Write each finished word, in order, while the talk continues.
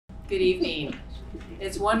Good evening.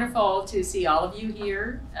 It's wonderful to see all of you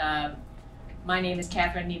here. My name is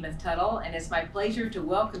Catherine Nemeth Tuttle, and it's my pleasure to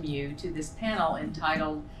welcome you to this panel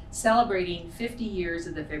entitled Celebrating 50 Years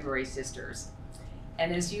of the February Sisters.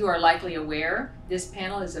 And as you are likely aware, this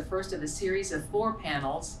panel is the first of a series of 4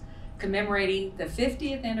 panels commemorating the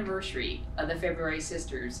 50th anniversary of the February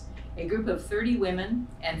Sisters, a group of 30 women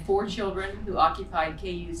and 4 children who occupied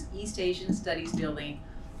KU's East Asian Studies building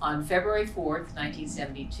on February 4th,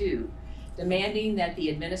 1972, demanding that the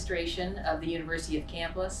administration of the University of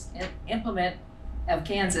Kansas implement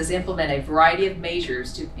a variety of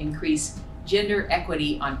measures to increase gender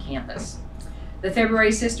equity on campus. The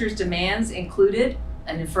February Sisters' demands included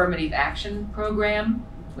an affirmative action program,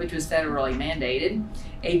 which was federally mandated,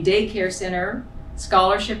 a daycare center,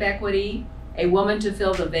 scholarship equity, a woman to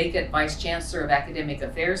fill the vacant Vice Chancellor of Academic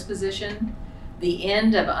Affairs position, the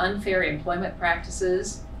end of unfair employment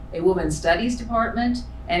practices, a women's studies department,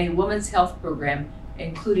 and a women's health program,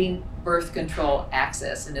 including birth control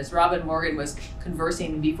access. And as Robin Morgan was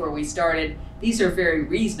conversing before we started, these are very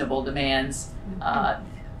reasonable demands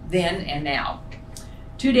then and now.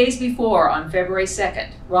 2 days before, on February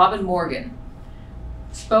 2nd, Robin Morgan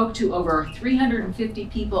spoke to over 350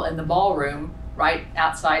 people in the ballroom right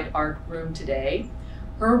outside our room today.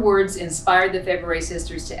 Her words inspired the February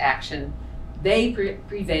Sisters to action. They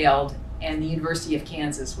prevailed, and the University of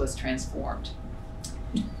Kansas was transformed.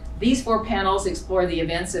 These 4 panels explore the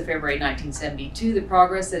events of February 1972, the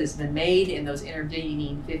progress that has been made in those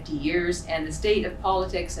intervening 50 years, and the state of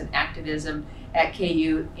politics and activism at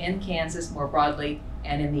KU in Kansas more broadly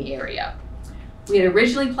and in the area. We had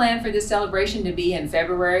originally planned for this celebration to be in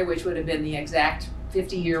February, which would have been the exact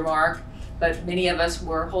 50-year mark, but many of us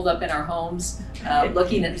were holed up in our homes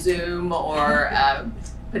looking at Zoom or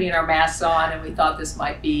putting our masks on, and we thought this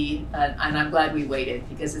might be, and I'm glad we waited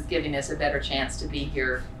because it's giving us a better chance to be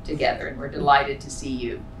here together, and we're delighted to see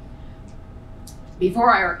you. Before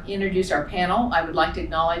I introduce our panel, I would like to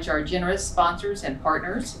acknowledge our generous sponsors and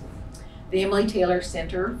partners, the Emily Taylor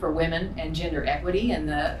Center for Women and Gender Equity, and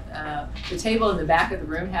the table in the back of the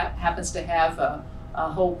room happens to have a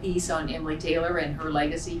whole piece on Emily Taylor and her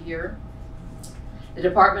legacy here. The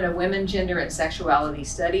Department of Women, Gender, and Sexuality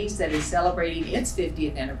Studies that is celebrating its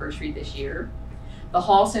 50th anniversary this year, the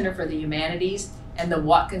Hall Center for the Humanities, and the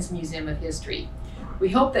Watkins Museum of History. We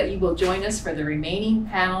hope that you will join us for the remaining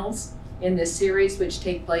panels in this series, which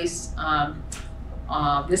take place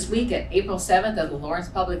this week at April 7th at the Lawrence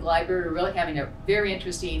Public Library. We're really having a very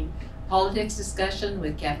interesting politics discussion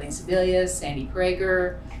with Kathleen Sebelius, Sandy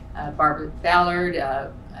Prager, Barbara Ballard,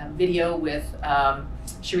 a video with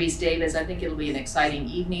Sharice Davis. I think it'll be an exciting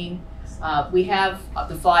evening. We have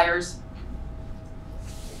the flyers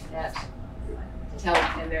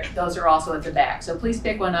and those are also at the back. So please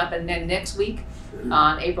pick one up, and then next week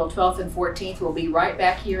on April 12th and 14th, we'll be right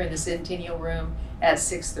back here in the Centennial Room at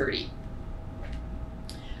 6:30.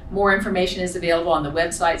 More information is available on the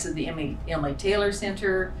websites of the Emily Taylor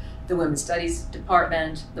Center, the Women's Studies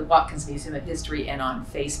Department, the Watkins Museum of History, and on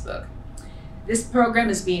Facebook. This program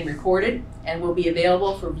is being recorded and will be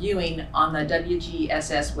available for viewing on the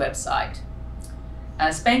WGSS website.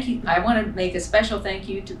 I want to make a special thank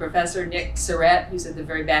you to Professor Nick Surratt, who's at the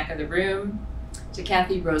very back of the room, to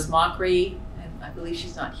Kathy Rose Mockery, and I believe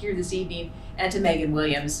she's not here this evening, and to Megan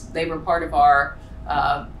Williams. They were part of our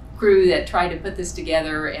crew that tried to put this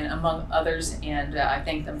together, and among others, and I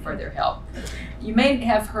thank them for their help. You may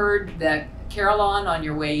have heard the carillon on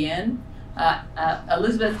your way in.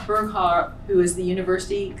 Elizabeth Berghaar, who is the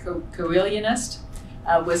university carillonist,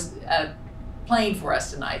 was playing for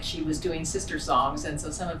us tonight. She was doing sister songs, and so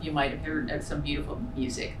some of you might have heard some beautiful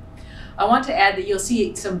music. I want to add that you'll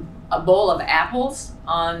see a bowl of apples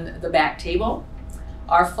on the back table.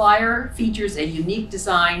 Our flyer features a unique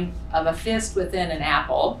design of a fist within an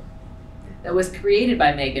apple that was created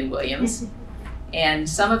by Megan Williams. And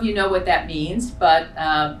some of you know what that means, but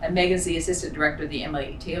Megan's the Assistant Director of the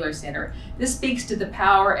Emily Taylor Center. This speaks to the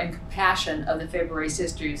power and compassion of the February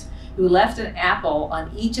Sisters, who left an apple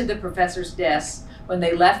on each of the professors' desks when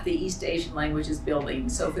they left the East Asian Languages building.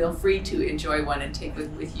 So feel free to enjoy one and take it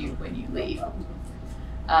with you when you leave.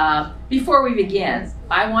 Before we begin,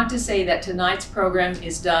 I want to say that tonight's program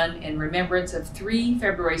is done in remembrance of 3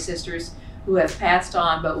 February Sisters who have passed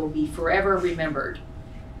on but will be forever remembered.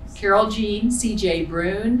 Carol Jean C.J.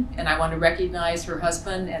 Brune, and I want to recognize her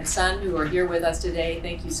husband and son who are here with us today.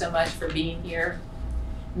 Thank you so much for being here.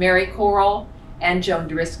 Mary Coral and Joan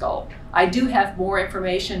Driscoll. I do have more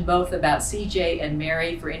information both about C.J. and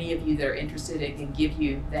Mary for any of you that are interested and can give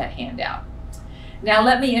you that handout. Now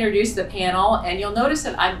let me introduce the panel, and you'll notice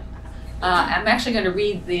that I'm actually going to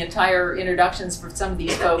read the entire introductions for some of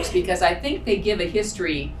these folks because I think they give a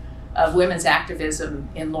history of women's activism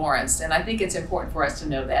in Lawrence, and I think it's important for us to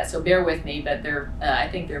know that. So bear with me, but I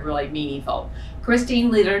think they're really meaningful. Christine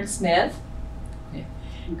Leonard-Smith.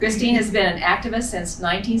 Christine has been an activist since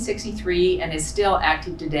 1963 and is still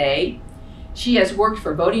active today. She has worked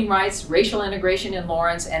for voting rights, racial integration in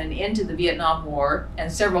Lawrence, and an end to the Vietnam War and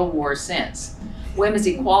several wars since. Women's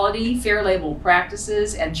equality, fair labor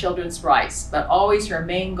practices, and children's rights, but always her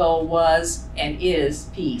main goal was and is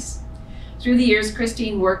peace. Through the years,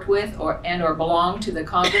 Christine worked with or belonged to the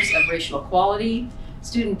Congress of Racial Equality,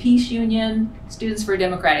 Student Peace Union, Students for a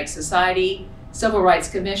Democratic Society, Civil Rights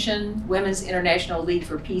Commission, Women's International League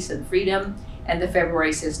for Peace and Freedom, and the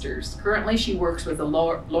February Sisters. Currently, she works with the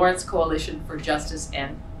Lawrence Coalition for Justice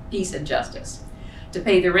and Peace and Justice. To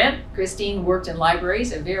pay the rent, Christine worked in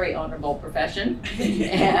libraries, a very honorable profession.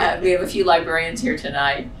 And we have a few librarians here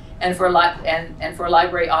tonight. And for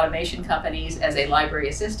library automation companies as a library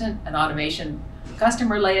assistant, an automation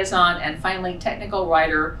customer liaison, and finally technical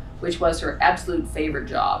writer, which was her absolute favorite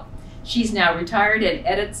job. She's now retired and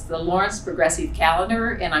edits the Lawrence Progressive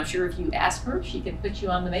Calendar, and I'm sure if you ask her, she can put you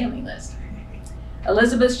on the mailing list.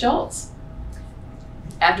 Elizabeth Schultz.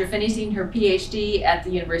 After finishing her PhD at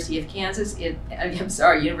the University of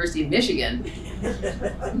University of Michigan.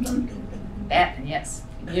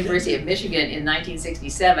 University of Michigan in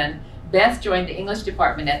 1967, Beth joined the English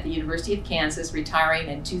department at the University of Kansas, retiring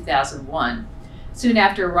in 2001. Soon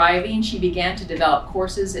after arriving, she began to develop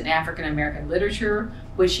courses in African American literature,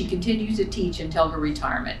 which she continued to teach until her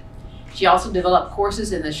retirement. She also developed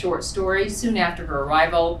courses in the short story soon after her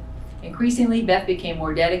arrival. Increasingly, Beth became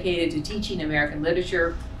more dedicated to teaching American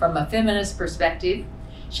literature from a feminist perspective.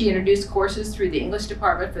 She introduced courses through the English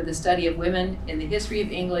department for the study of women in the history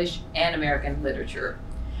of English and American literature.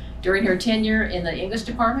 During her tenure in the English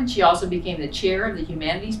department, she also became the chair of the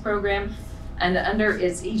humanities program, and under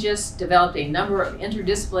its aegis developed a number of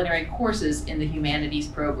interdisciplinary courses in the humanities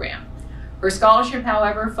program. Her scholarship,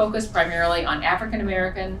 however, focused primarily on African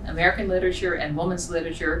American, American literature, and women's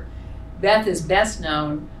literature. Beth is best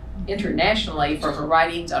known internationally for her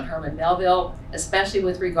writings on Herman Melville, especially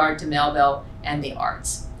with regard to Melville and the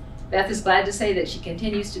arts. Beth is glad to say that she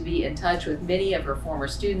continues to be in touch with many of her former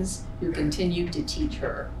students who continue to teach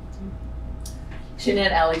her.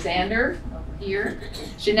 Jeanette Alexander, over here.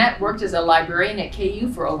 Jeanette worked as a librarian at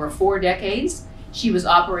KU for over 4 decades. She was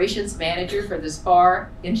operations manager for the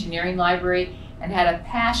Spar Engineering Library and had a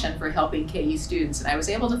passion for helping KU students. And I was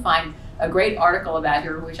able to find a great article about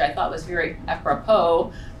her, which I thought was very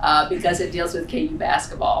apropos because it deals with KU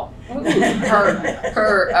basketball. Her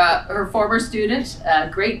former student, a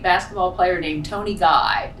great basketball player named Tony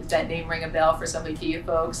Guy. Does that name ring a bell for some of you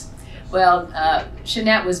folks? Well,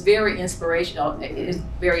 Jeanette was very inspirational. It is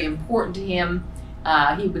very important to him.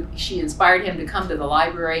 She inspired him to come to the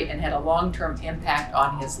library and had a long-term impact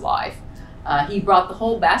on his life. He brought the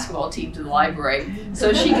whole basketball team to the library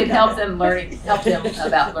so she could help them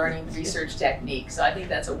about learning research techniques. So I think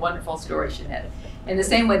that's a wonderful story, Jeanette. In the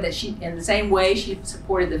same way she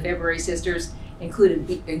supported the February Sisters,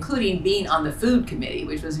 including being on the food committee,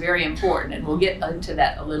 which was very important, and we'll get into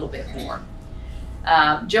that a little bit more.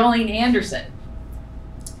 Jolene Anderson.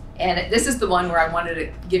 And this is the one where I wanted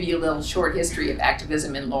to give you a little short history of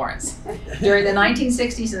activism in Lawrence. During the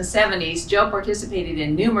 1960s and 70s, Jo participated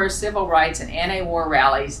in numerous civil rights and anti-war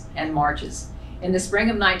rallies and marches. In the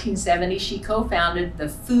spring of 1970, she co-founded the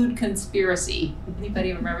Food Conspiracy.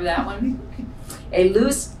 Anybody remember that one? A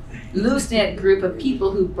loose-knit group of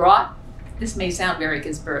people who brought, this may sound very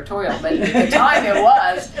conspiratorial, but at the time it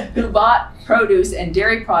was, who bought produce and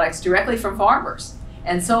dairy products directly from farmers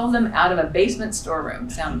and sold them out of a basement storeroom.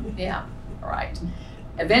 Yeah, right.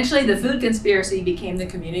 Eventually, the Food Conspiracy became the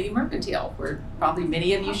Community Mercantile, where probably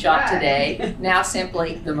many of you shop today, now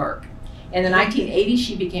simply the Merc. In the 1980s,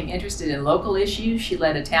 she became interested in local issues. She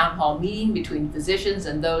led a town hall meeting between physicians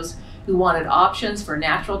and those who wanted options for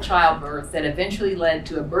natural childbirth that eventually led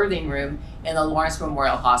to a birthing room in the Lawrence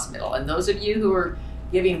Memorial Hospital. And those of you who were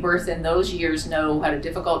giving birth in those years know what a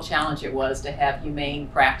difficult challenge it was to have humane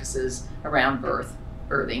practices around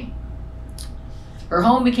birthing. Her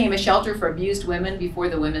home became a shelter for abused women before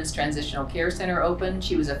the Women's Transitional Care Center opened.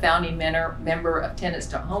 She was a founding member of Tenants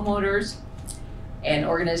to Homeowners, an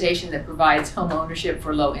organization that provides home ownership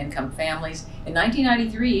for low-income families. In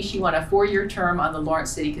 1993, she won a 4-year term on the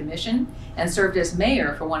Lawrence City Commission and served as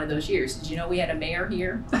mayor for one of those years. Did you know we had a mayor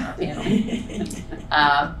here on our panel?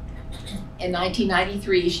 In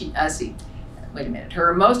 1993,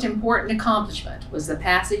 her most important accomplishment was the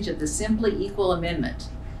passage of the Simply Equal Amendment,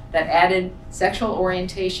 that added sexual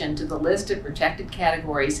orientation to the list of protected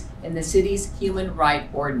categories in the city's human right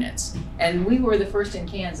ordinance. And we were the first in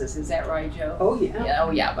Kansas, is that right, Joe? Oh, yeah.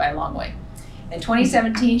 Oh, yeah, by a long way. In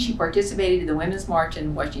 2017, she participated in the Women's March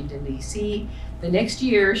in Washington, D.C. The next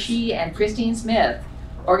year, she and Christine Smith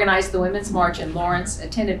organized the Women's March in Lawrence,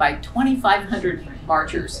 attended by 2,500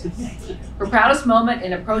 marchers. Her proudest moment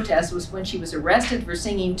in a protest was when she was arrested for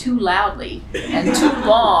singing too loudly and too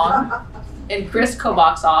long in Chris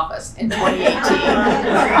Kobach's office in 2018.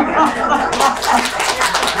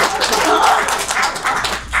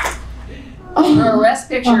 Her arrest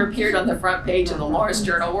picture appeared on the front page of the Lawrence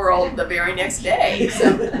Journal-World the very next day.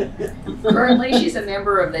 So, currently, she's a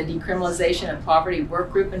member of the Decriminalization of Poverty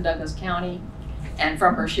work group in Douglas County. And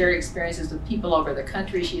from her shared experiences with people over the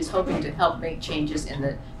country, she is hoping to help make changes in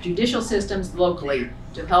the judicial systems locally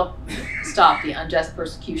to help stop the unjust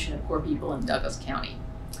persecution of poor people in Douglas County.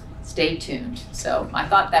 Stay tuned. So I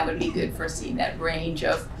thought that would be good for seeing that range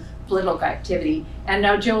of political activity. And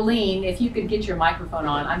now, Jolene, if you could get your microphone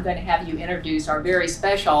on, I'm going to have you introduce our very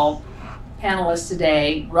special panelists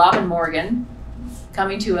today, Robin Morgan,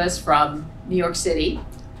 coming to us from New York City.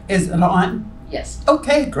 Is it on? Yes.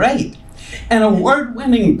 Okay, great. An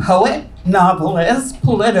award-winning poet, novelist,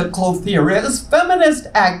 political theorist, feminist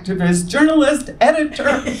activist, journalist,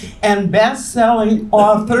 editor, and best-selling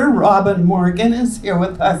author Robin Morgan is here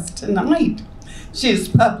with us tonight. She has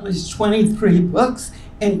published 23 books,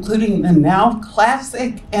 including the now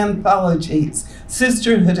classic anthologies,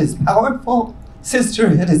 Sisterhood is Powerful,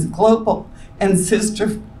 Sisterhood is Global, and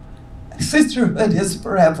Sisterhood is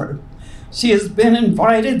Forever. She has been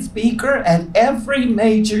invited speaker at every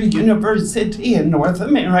major university in North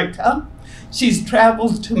America. She's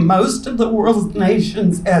traveled to most of the world's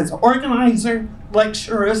nations as organizer,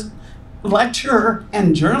 lecturer,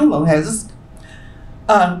 and journalist.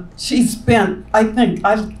 She spent, I think,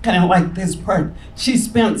 I kind of like this part, she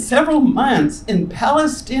spent several months in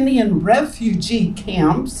Palestinian refugee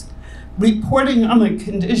camps reporting on the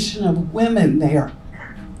condition of women there.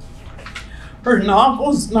 Her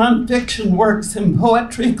novels, nonfiction works, and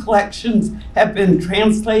poetry collections have been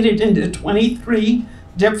translated into 23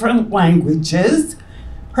 different languages.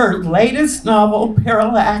 Her latest novel,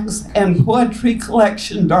 Parallax, and poetry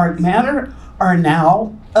collection, Dark Matter, are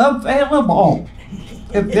now available,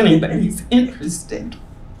 if anybody's interested.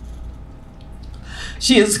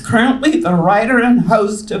 She is currently the writer and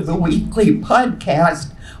host of the weekly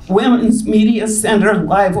podcast, Women's Media Center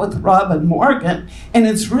Live with Robin Morgan, and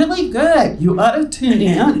it's really good. You ought to tune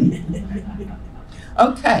in.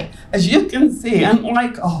 Okay, as you can see,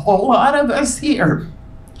 unlike a whole lot of us here,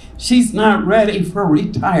 she's not ready for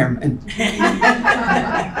retirement.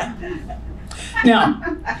 Now,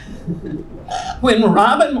 when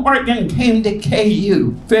Robin Morgan came to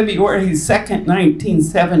KU, February 2nd,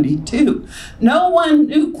 1972, no one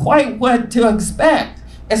knew quite what to expect,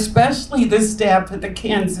 especially the staff at the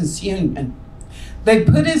Kansas Union. They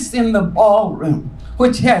put us in the ballroom,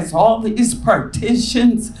 which has all these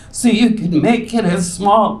partitions so you can make it as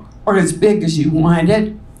small or as big as you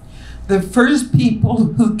wanted. The first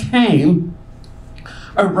people who came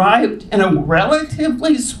arrived in a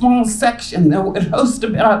relatively small section that would host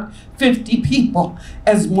about 50 people.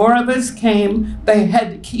 As more of us came, they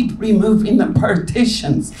had to keep removing the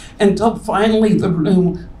partitions until finally the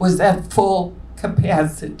room was at full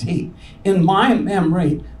capacity. In my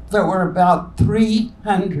memory, there were about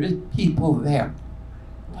 300 people there.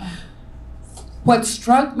 What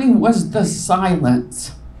struck me was the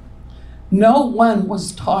silence. No one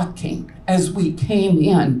was talking as we came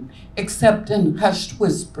in, except in hushed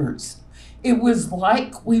whispers. It was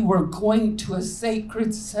like we were going to a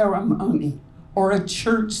sacred ceremony or a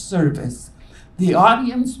church service. The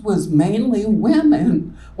audience was mainly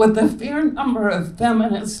women, with a fair number of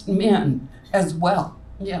feminist men as well.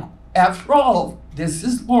 Yeah, after all, this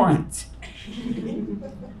is Lawrence.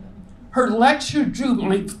 Her lecture drew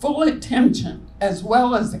my full attention, as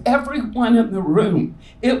well as everyone in the room.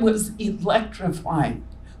 It was electrifying.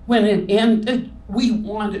 When it ended, we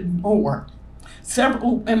wanted more.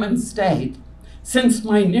 Several women stayed. Since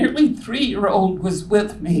my nearly 3-year-old was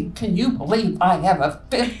with me, can you believe I have a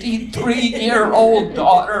 53-year-old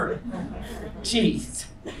daughter? Jeez.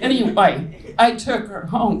 Anyway, I took her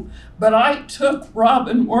home, but I took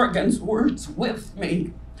Robin Morgan's words with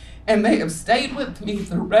me, and they have stayed with me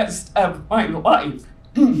the rest of my life.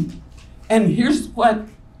 And here's what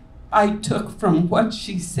I took from what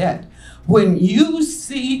she said. When you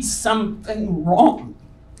see something wrong,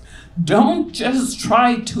 don't just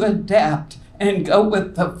try to adapt and go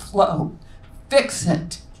with the flow. Fix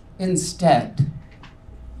it instead.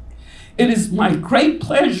 It is my great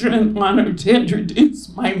pleasure and honor to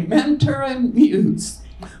introduce my mentor and muse,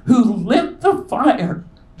 who lit the fire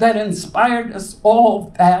that inspired us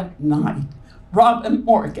all that night, Robin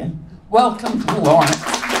Morgan. Welcome to Lawrence.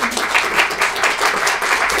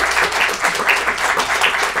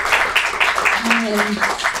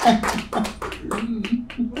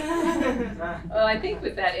 Well, I think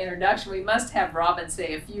with that introduction, we must have Robin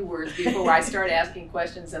say a few words before I start asking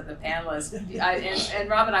questions of the panelists. And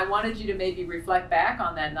Robin, I wanted you to maybe reflect back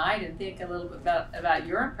on that night and think a little bit about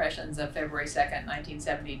your impressions of February 2nd,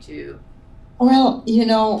 1972. Well, you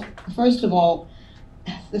know, first of all,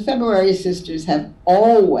 the February Sisters have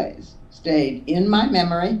always stayed in my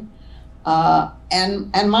memory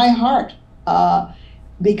and my heart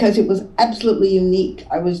because it was absolutely unique.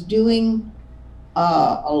 I was doing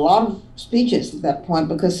a lot of speeches at that point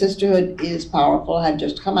because Sisterhood is Powerful had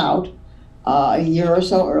just come out a year or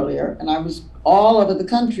so earlier, and I was all over the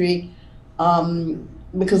country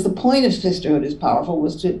because the point of Sisterhood is Powerful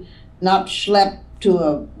was to not schlep to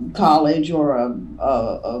a college or a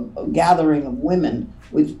gathering of women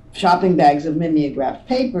with shopping bags of mimeographed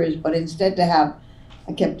papers, but instead to have,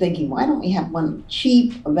 I kept thinking, why don't we have one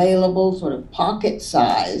cheap, available, sort of pocket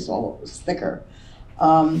size, although it was thicker,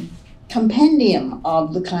 compendium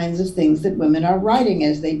of the kinds of things that women are writing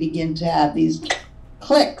as they begin to have these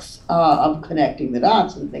clicks of connecting the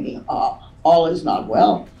dots and thinking, oh, all is not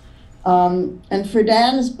well. And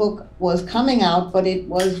Friedan's book was coming out, but it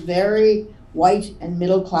was very white and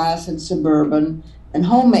middle class and suburban and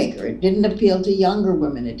homemaker. It didn't appeal to younger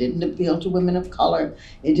women. It didn't appeal to women of color.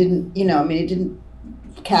 It didn't, you know, I mean, it didn't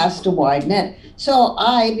cast a wide net. So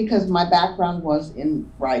I, because my background was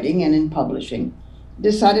in writing and in publishing,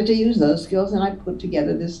 decided to use those skills, and I put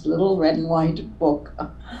together this little red and white book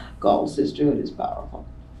called Sisterhood is Powerful.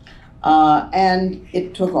 And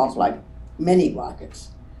it took off like many rockets.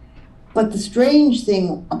 But the strange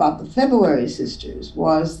thing about the February Sisters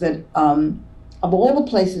was that of all the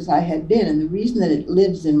places I had been, and the reason that it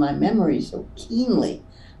lives in my memory so keenly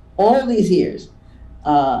all these years,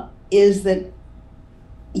 is that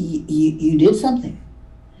you did something.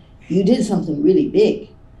 You did something really big.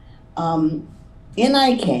 In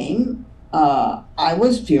I came. I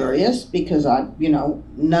was furious because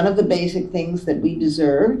none of the basic things that we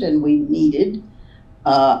deserved and we needed,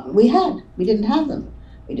 we didn't have them.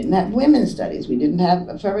 We didn't have women's studies. We didn't have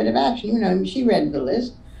affirmative action. You know, she read the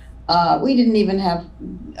list. We didn't even have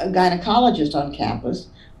a gynecologist on campus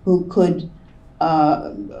who could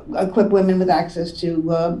equip women with access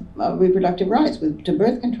to reproductive rights, to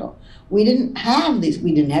birth control. We didn't have these.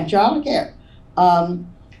 We didn't have child care. And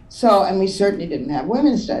we certainly didn't have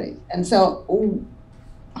women's studies. And so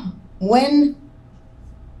when,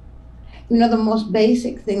 you know, the most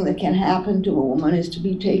basic thing that can happen to a woman is to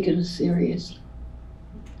be taken seriously.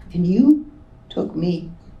 And you took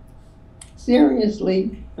me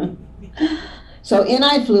seriously. So in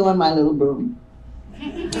I flew on my little broom.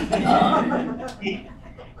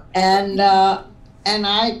 And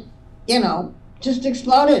I, you know, just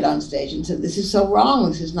exploded on stage and said, this is so wrong,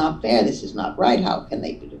 this is not fair, this is not right, how can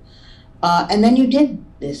they do it? And then you did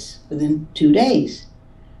this within 2 days.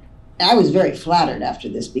 I was very flattered after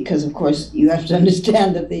this because, of course, you have to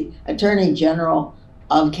understand that the Attorney General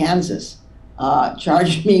of Kansas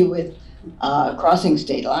charged me with crossing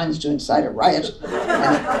state lines to incite a riot.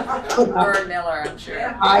 Laura Miller, I'm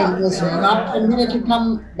sure. I was not permitted to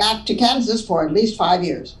come back to Kansas for at least 5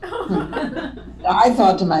 years. I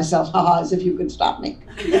thought to myself, haha, as if you could stop me.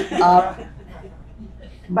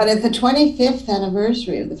 But at the 25th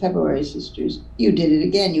anniversary of the February Sisters, you did it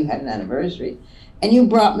again. You had an anniversary. And you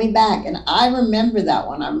brought me back. And I remember that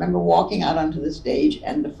one. I remember walking out onto the stage,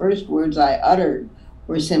 and the first words I uttered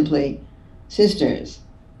were simply, sisters,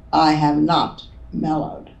 I have not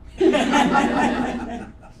mellowed. So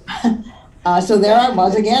there I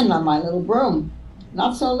was again on my little broom.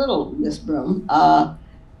 Not so little, this broom. But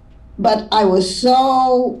I was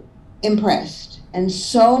so impressed and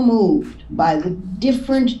so moved by the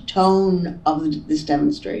different tone of this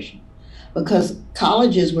demonstration, because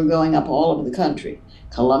colleges were going up all over the country.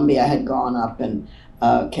 Columbia had gone up, and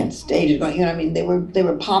Kent State had gone. You know, I mean, they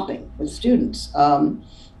were popping with students,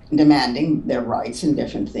 demanding their rights and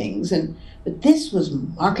different things. But this was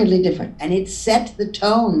markedly different, and it set the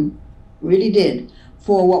tone, really did,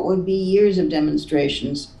 for what would be years of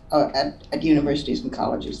demonstrations at universities and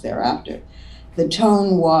colleges thereafter. The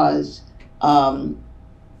tone was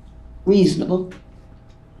reasonable.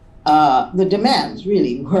 The demands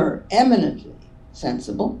really were eminently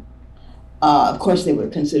sensible. Of course, they were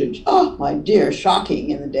considered, oh, my dear, shocking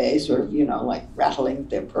in the day, sort of, you know, like rattling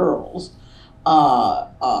their pearls.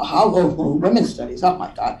 how women's studies, oh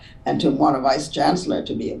my God, and to want a vice chancellor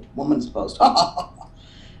to be a woman's post.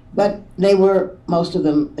 But they were, most of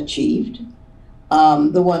them achieved.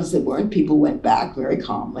 The ones that weren't, people went back very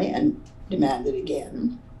calmly and demanded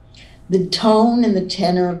again. The tone and the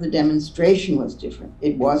tenor of the demonstration was different.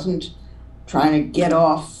 It wasn't trying to get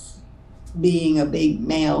off being a big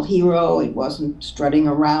male hero. It wasn't strutting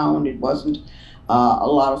around. It wasn't a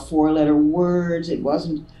lot of four-letter words. It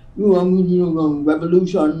wasn't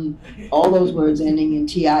revolution, all those words ending in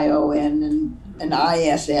TION and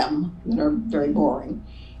ISM that are very boring.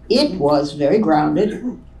 It was very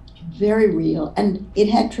grounded, very real, and it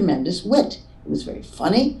had tremendous wit. It was very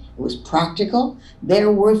funny. It was practical.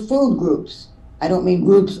 There were food groups. I don't mean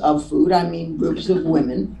groups of food. I mean groups of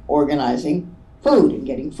women organizing food and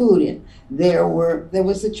getting food in. There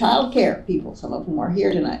was the child care people. Some of whom are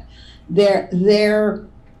here tonight. There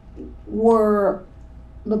were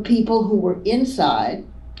the people who were inside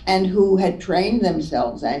and who had trained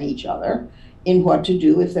themselves and each other in what to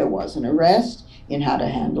do if there was an arrest, in how to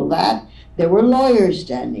handle that. There were lawyers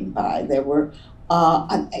standing by. There were,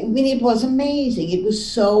 I mean, it was amazing. It was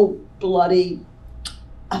so bloody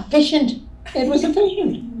efficient. It was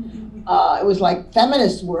efficient. It was like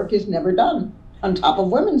feminist work is never done on top of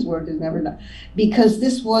women's work is never done, because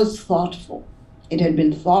this was thoughtful. It had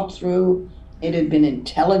been thought through, it had been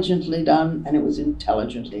intelligently done, and it was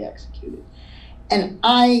intelligently executed. And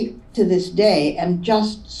I, to this day, am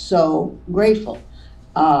just so grateful.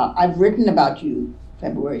 I've written about you,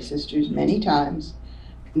 February Sisters, many times.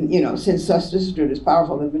 You know, since Sisterhood is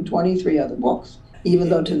powerful, there have been 23 other books, even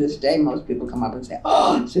though to this day most people come up and say,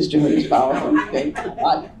 oh, Sisterhood is powerful.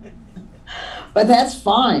 But that's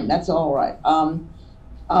fine, that's all right. But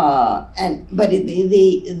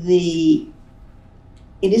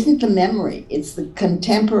it isn't the memory, it's the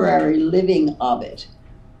contemporary living of it.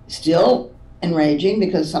 Still enraging,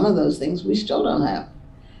 because some of those things we still don't have.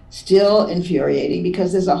 Still infuriating,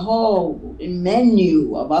 because there's a whole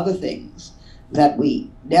menu of other things that we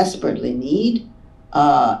desperately need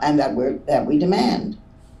and that we demand.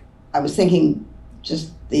 I was thinking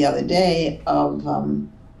just the other day of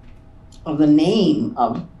the name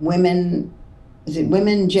of women. Is it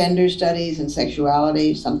Women, Gender Studies and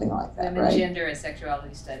Sexuality, something like that, Women, right? Gender and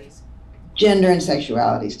Sexuality Studies. Gender and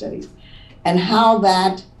Sexuality Studies. And how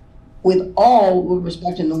that, with all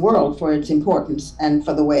respect in the world for its importance and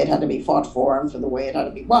for the way it had to be fought for and for the way it had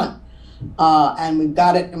to be won. And we've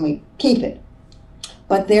got it and we keep it.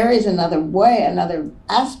 But there is another way, another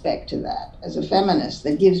aspect to that as a feminist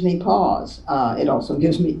that gives me pause. It also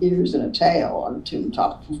gives me ears and a tail on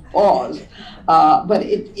top of pause. But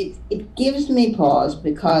it gives me pause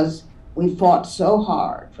because we fought so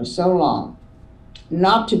hard for so long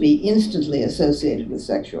not to be instantly associated with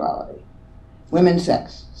sexuality. Women,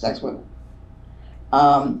 sex women.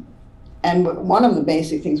 And one of the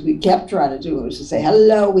basic things we kept trying to do was to say,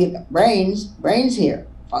 hello, we've got brains here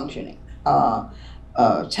functioning.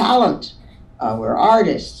 Talent, we're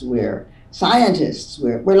artists, we're scientists,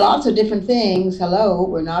 we're lots of different things. Hello,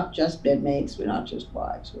 we're not just bedmates, we're not just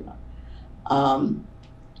wives, we're not.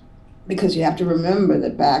 Because you have to remember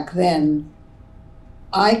that back then,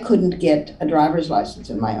 I couldn't get a driver's license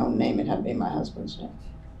in my own name, it had to be my husband's name.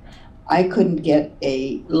 I couldn't get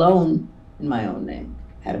a loan in my own name,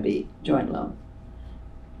 it had to be joint loan.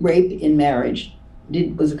 Rape in marriage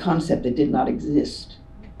was a concept that did not exist.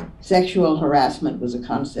 Sexual harassment was a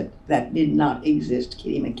concept that did not exist.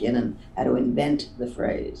 Kitty McKinnon had to invent the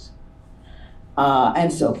phrase,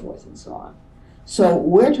 and so forth and so on. So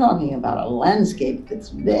we're talking about a landscape that's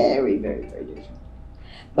very, very, very different.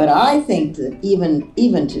 But I think that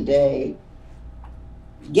even today,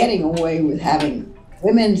 getting away with having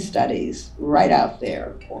women's studies right out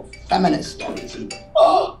there, or feminist studies even,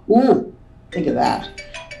 ooh, think of that.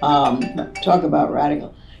 Talk about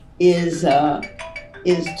radical, is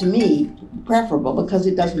to me preferable because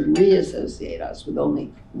it doesn't reassociate us with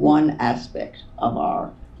only one aspect of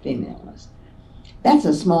our femaleness. That's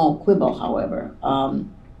a small quibble, however.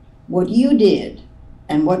 What you did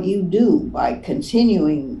and what you do by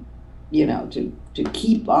continuing, to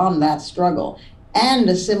keep on that struggle and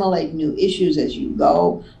assimilate new issues as you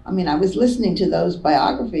go. I mean, I was listening to those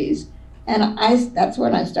biographies and that's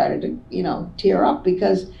when I started to, tear up,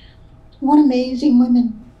 because what amazing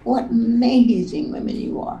women. What amazing women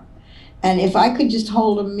you are. And if I could just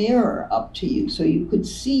hold a mirror up to you so you could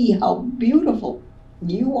see how beautiful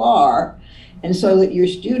you are, and so that your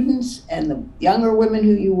students and the younger women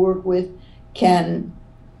who you work with can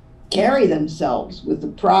carry themselves with the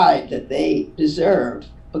pride that they deserve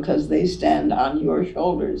because they stand on your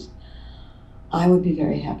shoulders, I would be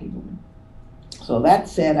very happy woman. So that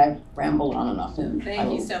said, I've rambled on enough.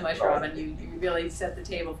 Thank you so much, Robin. You really set the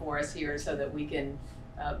table for us here so that we can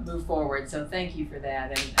move forward. So thank you for that,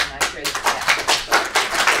 and I appreciate that.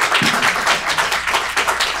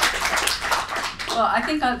 Well, I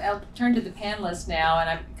think I'll turn to the panelists now, and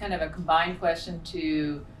I've kind of a combined question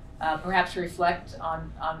to perhaps reflect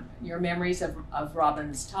on your memories of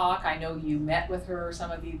Robin's talk. I know you met with her, some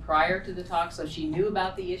of you, prior to the talk, so she knew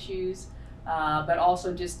about the issues, but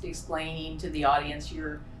also just explaining to the audience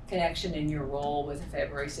your connection and your role with the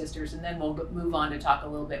February Sisters, and then we'll move on to talk a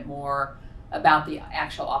little bit more about the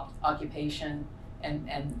actual occupation and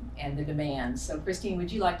the demands. So Christine,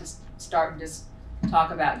 would you like to start and just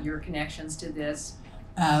talk about your connections to this?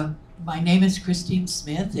 My name is Christine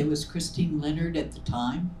Smith. It was Christine Leonard at the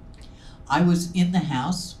time. I was in the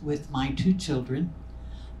house with my 2 children,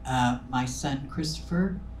 my son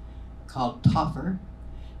Christopher, called Toffer,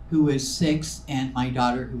 who was 6, and my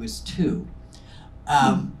daughter, who was 2.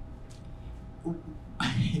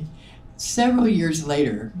 Several years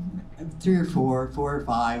later, 3 or 4 or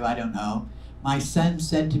 5, I don't know, my son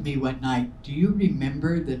said to me one night, "Do you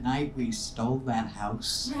remember the night we stole that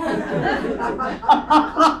house?"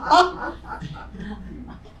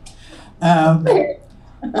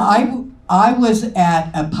 I was at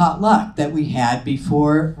a potluck that we had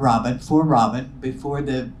before the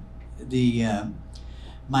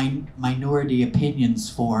Minority Opinions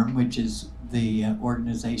Forum, which is the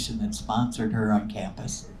organization that sponsored her on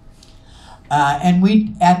campus. And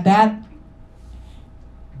we at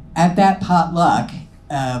that potluck,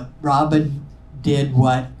 Robin did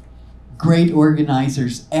what great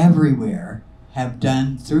organizers everywhere have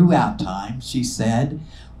done throughout time. She said,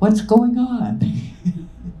 "What's going on?"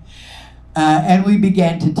 And we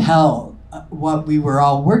began to tell what we were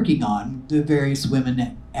all working on, the various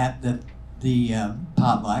women at the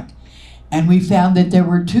potluck. And we found that there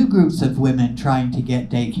were 2 groups of women trying to get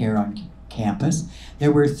daycare on campus.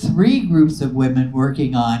 There were 3 groups of women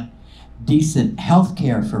working on decent health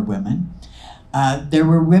care for women. There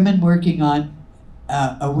were women working on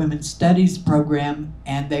a women's studies program,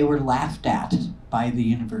 and they were laughed at by the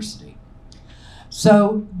university.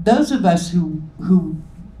 So those of us who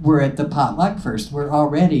were at the potluck first were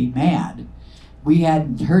already mad. We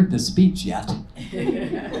hadn't heard the speech yet.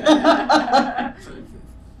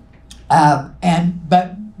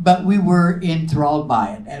 But we were enthralled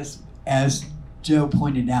by it, as Joe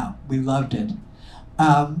pointed out. We loved it.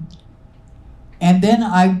 And then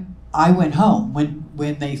I went home.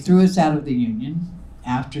 When they threw us out of the union,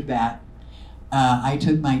 after that, I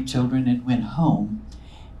took my children and went home.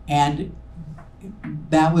 And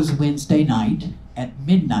that was Wednesday night. At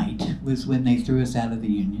midnight was when they threw us out of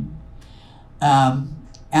the union.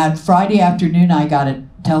 At Friday afternoon, I got a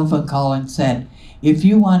telephone call and said, "If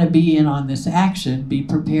you want to be in on this action, be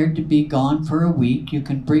prepared to be gone for a week. You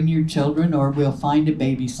can bring your children, or we'll find a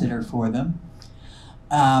babysitter for them."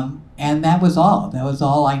 And that was all. That was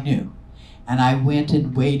all I knew. And I went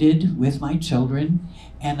and waited with my children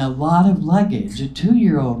and a lot of luggage, a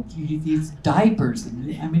 2-year-old, these diapers.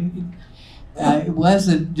 I mean, it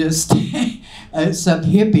wasn't just some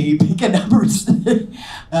hippie picking up her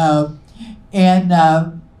and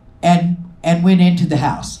went into the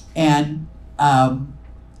house. And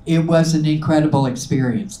it was an incredible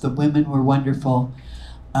experience. The women were wonderful.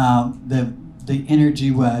 The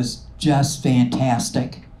energy was just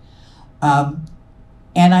fantastic.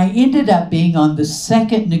 And I ended up being on the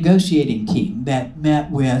 2nd negotiating team that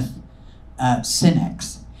met with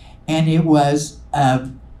Synex. And it was,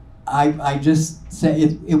 I just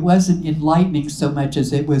say it wasn't enlightening so much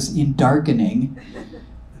as it was endarkening.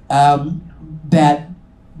 That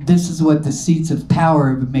this is what the seats of power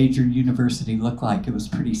of a major university look like. It was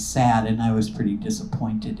pretty sad, and I was pretty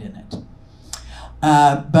disappointed in it.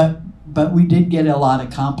 But we did get a lot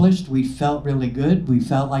accomplished. We felt really good. We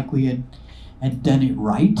felt like we had done it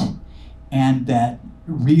right, and that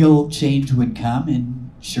real change would come, and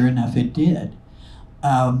sure enough it did.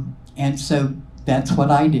 And so that's what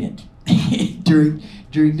I did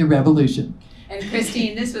during the revolution. And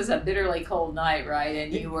Christine, this was a bitterly cold night, right?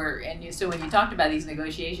 And so when you talked about these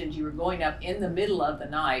negotiations, you were going up in the middle of the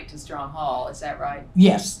night to Strong Hall, is that right?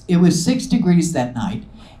 Yes, it was 6 degrees that night.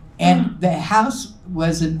 And the house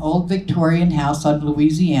was an old Victorian house on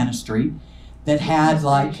Louisiana Street that had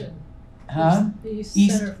like, The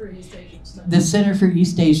Center for East Asian Studies. The Center for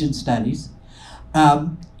East Asian Studies.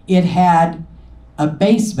 It had a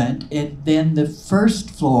basement and then the first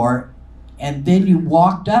floor, and then you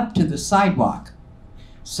walked up to the sidewalk.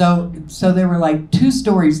 So there were like 2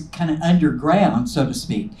 stories kind of underground, so to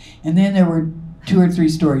speak. And then there were 2 or 3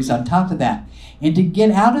 stories on top of that. And to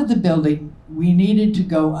get out of the building, we needed to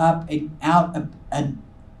go up and out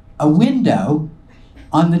a window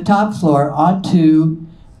on the top floor onto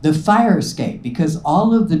the fire escape, because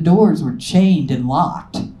all of the doors were chained and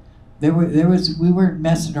locked. We weren't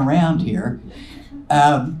messing around here.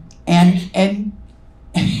 And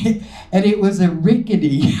it was a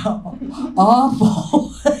rickety, awful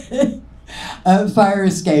fire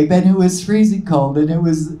escape, and it was freezing cold, and it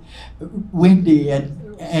was windy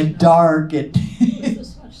and dark, and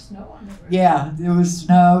There's so much snow on the ground. yeah, there was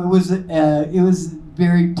snow. It was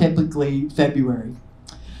very typically February,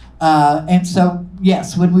 and so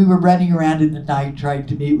yes, when we were running around in the night trying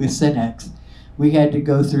to meet with Cinex, we had to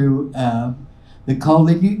go through the cold,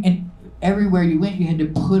 and everywhere you went, you had to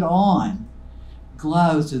put on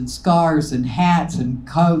gloves and scarves and hats and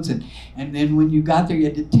coats, and then when you got there, you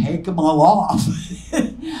had to take them all off.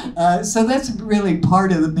 So that's really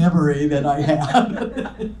part of the memory that I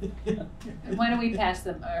have. Why don't we pass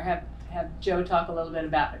them, or have Joe talk a little bit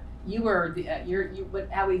about it? You were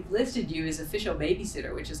how we listed you as official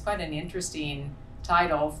babysitter, which is quite an interesting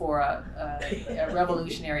title for a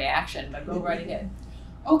revolutionary action. But go right ahead.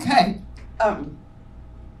 Okay.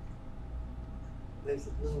 There's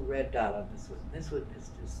a little red dot on this one. This one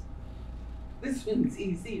is just. This one's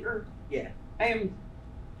easier. Yeah. I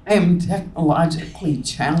am technologically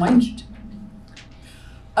challenged.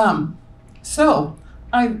 So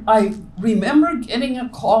I remember getting a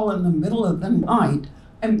call in the middle of the night.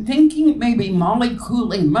 I'm thinking maybe Molly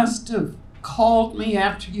Cooley must have called me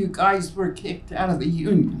after you guys were kicked out of the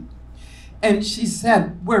union. And she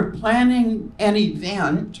said, we're planning an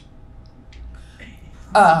event,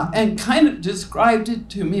 and kind of described it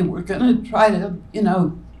to me. We're gonna try to,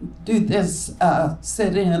 do this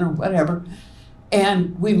sit-in or whatever,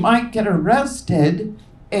 and we might get arrested,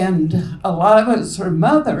 and a lot of us are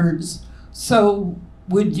mothers, so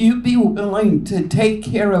would you be willing to take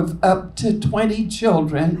care of up to 20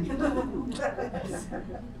 children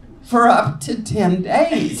for up to 10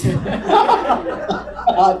 days?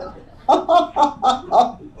 God.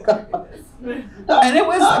 And it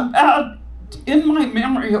was about, in my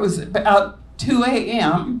memory, it was about 2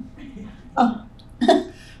 a.m.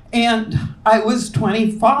 And I was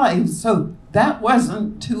 25, so that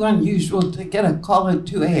wasn't too unusual to get a call at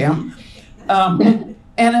 2 a.m.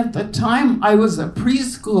 And at the time, I was a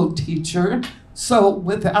preschool teacher, so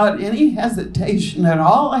without any hesitation at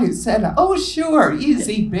all, I said, oh, sure,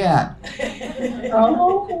 easy bet.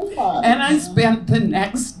 Oh, And I spent the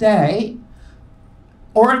next day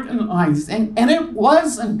organizing, and it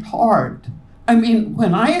wasn't hard. I mean,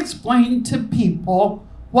 when I explained to people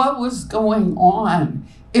what was going on,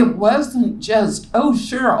 it wasn't just, oh,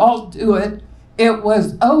 sure, I'll do it. It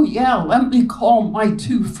was, oh, yeah, let me call my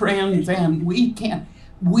 2 friends and we can.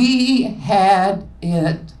 We had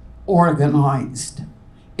it organized.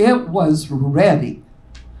 It was ready.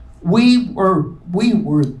 We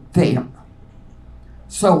were there.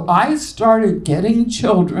 So I started getting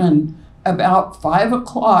children about 5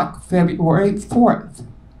 o'clock, February 4th.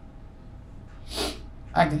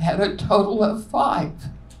 I had a total of 5.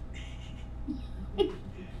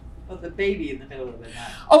 Oh, the baby in the middle of the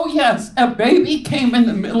night. Oh yes, a baby came in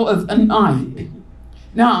the middle of the night.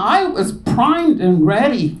 Now I was primed and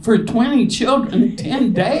ready for 20 children,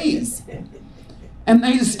 10 days. And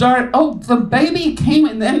they start, oh, the baby came,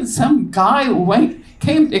 and then some guy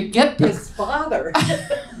came to get His father.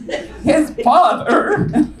 his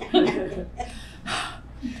father.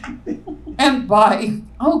 And by,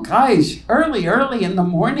 oh gosh, early in the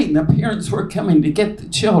morning, the parents were coming to get the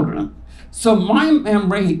children. So my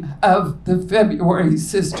memory of the February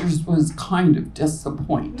Sisters was kind of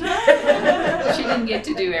disappointing. She didn't get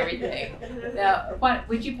to do everything. Now,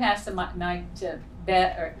 would you pass the mic to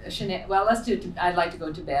Beth or Shanette? Well, I'd like to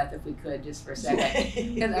go to Beth if we could, just for a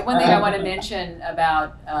second. Because one thing I want to mention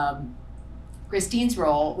about Christine's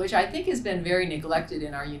role, which I think has been very neglected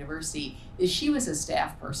in our university, is she was a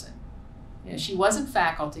staff person. She wasn't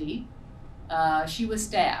faculty, she was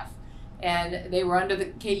staff. And they were under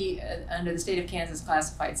the state of Kansas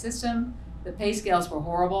classified system. The pay scales were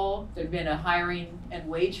horrible. There'd been a hiring and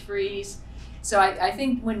wage freeze. So I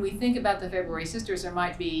think when we think about the February Sisters, there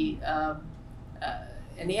might be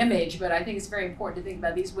an image, but I think it's very important to think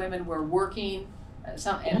about these women were working, and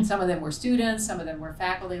some of them were students, some of them were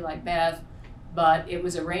faculty like Beth, but it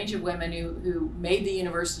was a range of women who made the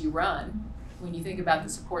university run. When you think about the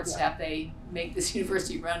support staff, they make this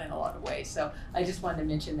university run in a lot of ways. So I just wanted to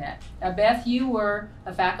mention that. Now, Beth, you were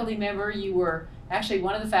a faculty member. You were actually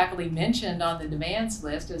one of the faculty mentioned on the demands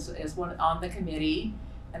list as one on the committee.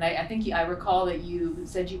 And I think I recall that you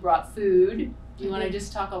said you brought food. Do you want to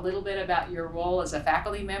just talk a little bit about your role as a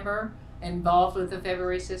faculty member involved with the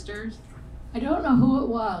February Sisters? I don't know who it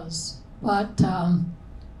was, but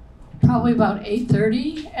probably about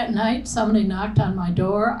 8:30 at night, somebody knocked on my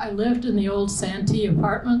door. I lived in the old Santee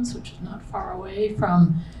Apartments, which is not far away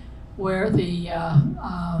from where the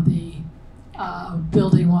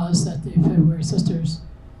building was that the February Sisters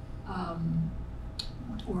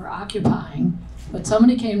were occupying. But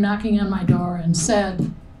somebody came knocking on my door and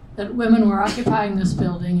said that women were occupying this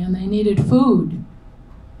building and they needed food,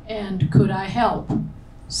 and could I help?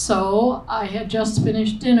 So I had just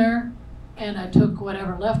finished dinner, and I took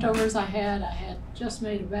whatever leftovers I had. I had just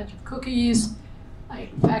made a batch of cookies. I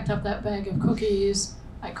packed up that bag of cookies.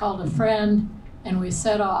 I called a friend, and we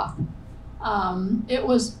set off. It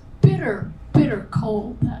was bitter, bitter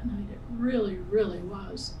cold that night. It really, really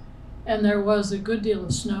was. And there was a good deal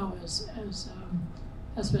of snow, as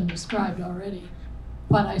has been described already.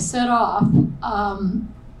 But I set off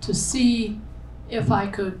to see if I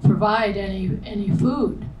could provide any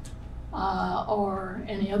food or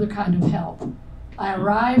any other kind of help. I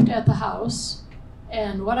arrived at the house,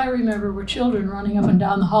 and what I remember were children running up and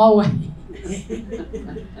down the hallway,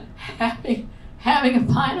 having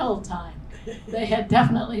a fine old time. They had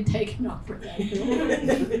definitely taken over that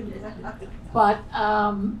building. But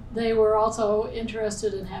they were also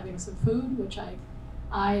interested in having some food, which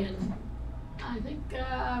I think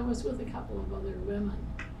I was with a couple of other women.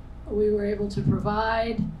 We were able to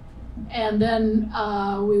provide, and then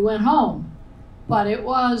we went home. But it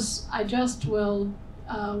was, I just will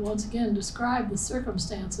once again describe the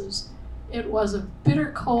circumstances. It was a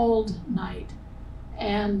bitter cold night,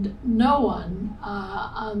 and no one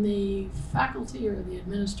on the faculty or the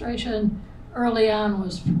administration early on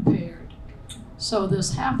was prepared. So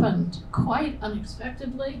this happened quite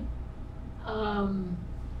unexpectedly.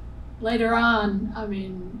 Later on, I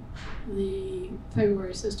mean, the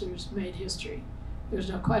February Sisters made history. There's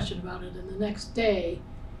no question about it. And the next day,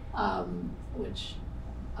 which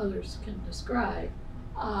others can describe,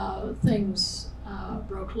 things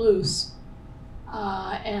broke loose,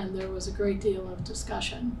 and there was a great deal of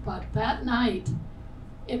discussion. But that night,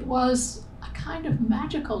 it was a kind of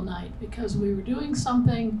magical night because we were doing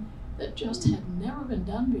something that just had never been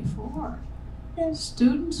done before.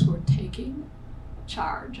 Students were taking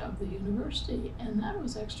charge of the university, and that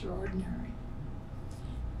was extraordinary.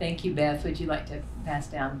 Thank you, Beth. Would you like to pass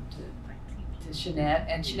down to Shanette?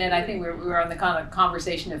 And Shanette, I think we were on the kind of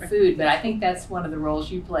conversation of food, but I think that's one of the roles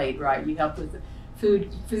you played, right? You helped with the food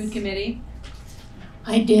committee.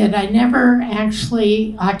 I did. I never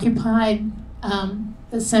actually occupied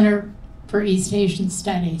the Center for East Asian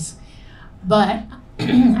Studies, but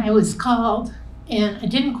I was called, and I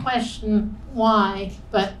didn't question why,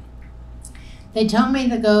 but they told me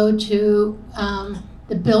to go to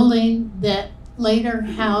the building that later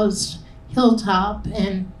housed Hilltop,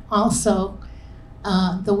 and also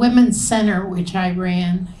the Women's Center, which I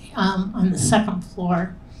ran on the second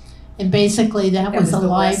floor. And basically that was a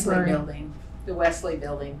library. The Wesley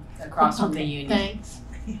building across from the Union. Thanks.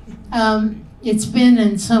 It's been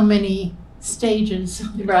in so many stages.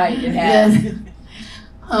 Right, it has.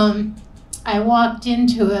 I walked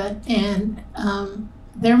into it, and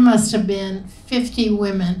there must have been 50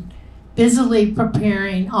 women busily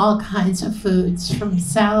preparing all kinds of foods, from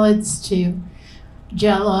salads to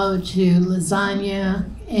Jell-O to lasagna,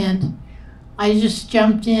 and I just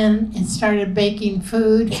jumped in and started baking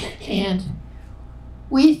food, and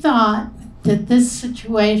we thought that this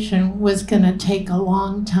situation was going to take a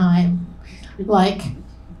long time. Like,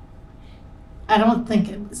 I don't think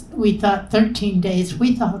it was, we thought 13 days,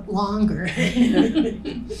 we thought longer.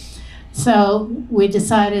 So we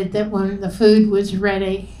decided that when the food was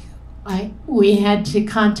ready, we had to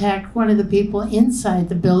contact one of the people inside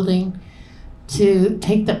the building to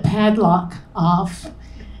take the padlock off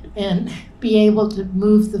and be able to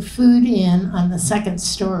move the food in on the second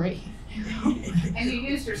story. And you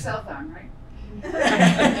used your cell phone, right?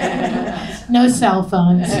 No cell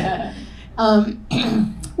phones.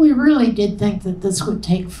 We really did think that this would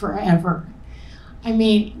take forever. I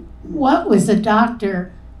mean, what was a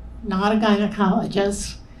doctor, not a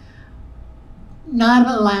gynecologist, not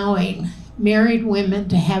allowing married women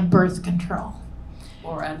to have birth control?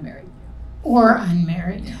 Or unmarried. Or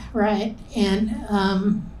unmarried, right?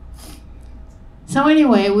 And so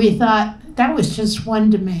anyway, we thought that was just one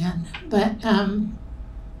demand, but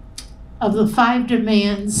of the 5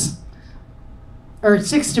 demands, or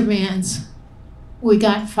 6 demands, we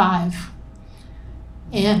got 5.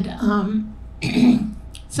 And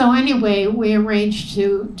so anyway, we arranged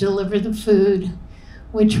to deliver the food,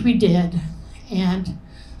 which we did. And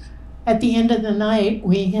at the end of the night,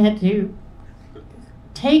 we had to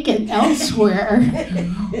take it elsewhere,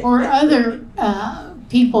 or other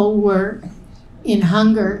people were in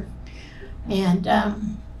hunger, and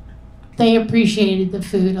they appreciated the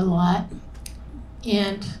food a lot.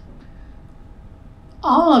 And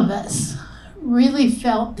all of us really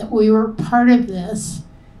felt that we were part of this.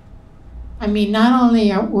 I mean, not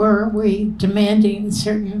only were we demanding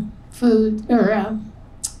certain food or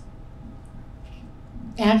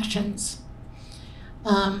actions,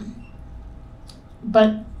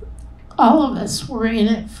 but all of us were in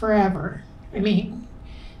it forever. I mean,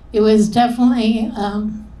 it was definitely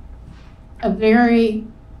a very,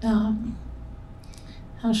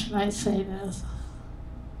 how should I say this?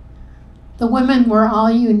 The women were all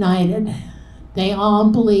united. They all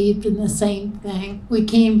believed in the same thing. We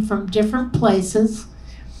came from different places.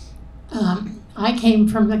 I came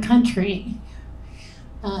from the country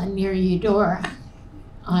near Eudora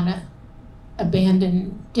on an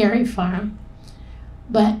abandoned dairy farm.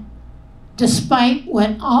 But despite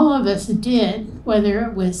what all of us did, whether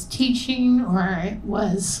it was teaching or it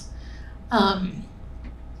was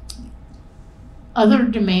other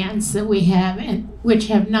demands that we have, and which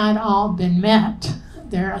have not all been met,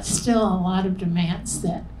 there are still a lot of demands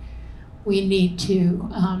that we need to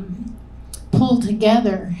pull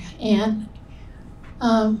together. And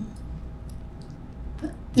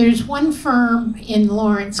there's one firm in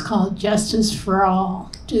Lawrence called Justice for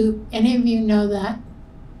All. Do any of you know that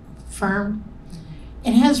firm?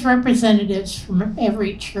 It has representatives from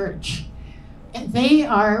every church. And they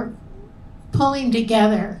are pulling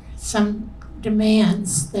together some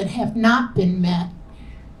demands that have not been met,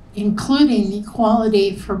 including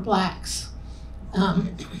equality for blacks.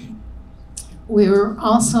 We were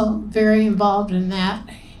also very involved in that,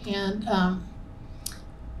 and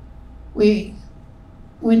we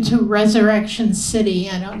went to Resurrection City.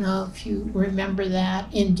 I don't know if you remember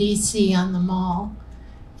that, in DC on the mall.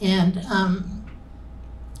 And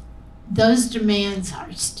those demands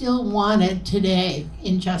are still wanted today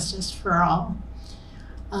in Justice for All.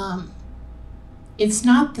 It's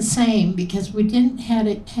not the same because we didn't have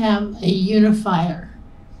a unifier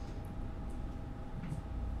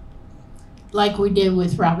like we did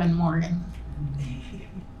with Robin Morgan.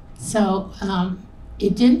 So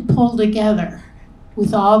it didn't pull together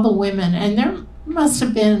with all the women, and there must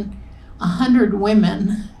have been 100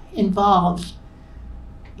 women involved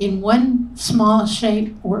in one small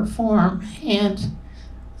shape or form. And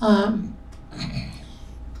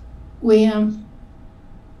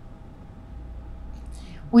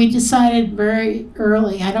we decided very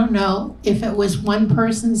early, I don't know if it was one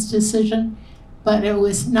person's decision, but it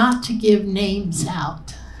was not to give names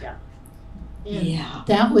out. Yeah. And Yeah.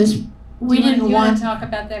 that was, we Do you didn't wanna want. talk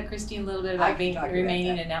about that, Christine, a little bit I about can being talk about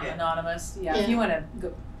remaining that, yeah. anonymous? Yeah, if Yeah. you want to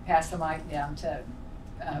go pass the mic down to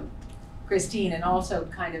Christine, and also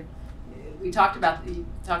kind of, we talked about you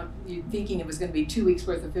thinking it was going to be 2 weeks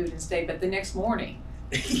worth of food and stay, but the next morning,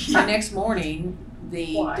 the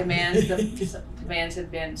Why? demands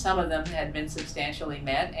had been, some of them had been substantially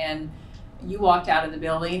met, and you walked out of the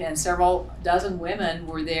building and several dozen women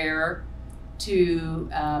were there to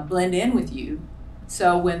blend in with you.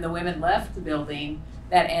 So when the women left the building,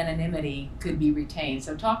 that anonymity could be retained.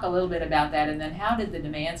 So talk a little bit about that, and then how did the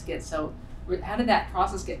demands how did that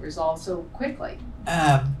process get resolved so quickly?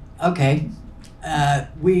 Okay.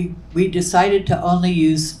 We decided to only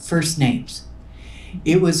use first names.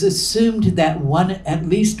 It was assumed that at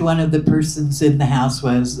least one of the persons in the house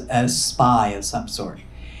was a spy of some sort.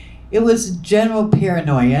 It was general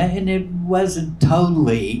paranoia, and it wasn't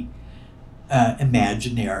totally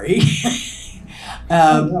imaginary.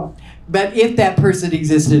 But if that person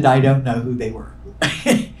existed, I don't know who they were.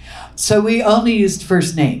 So we only used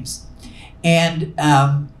first names. And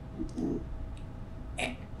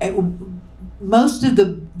most of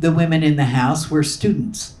the women in the house were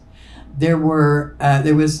students. There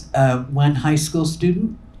was one high school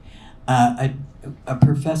student, a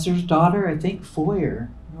professor's daughter, I think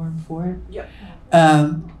Norm Foyer. Yep.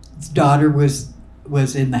 His daughter was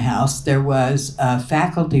in the house. There was a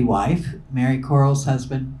faculty wife, Mary Coral's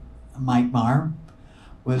husband, Mike Marr,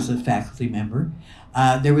 was a faculty member.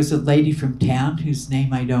 There was a lady from town whose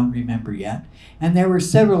name I don't remember yet. And there were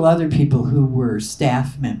several other people who were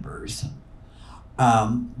staff members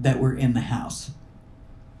that were in the house.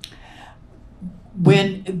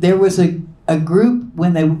 When there was a group,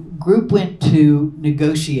 when the group went to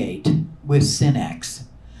negotiate with Synex,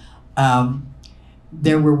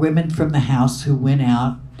 there were women from the house who went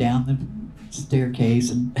out down the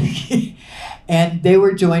staircase, and and they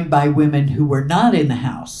were joined by women who were not in the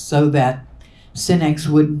house, so that Synex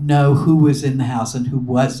wouldn't know who was in the house and who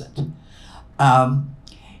wasn't.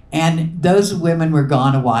 And those women were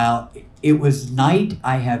gone a while. It was night.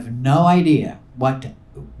 I have no idea what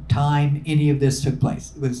time any of this took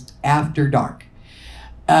place. It was after dark.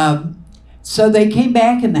 So they came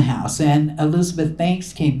back in the house, and Elizabeth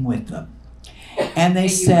Banks came with them. And they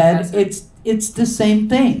said, it's the same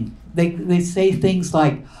thing. They say things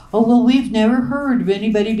like, oh, well, we've never heard of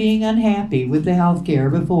anybody being unhappy with the health care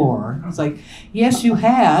before. It's like, yes, you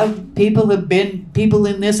have. People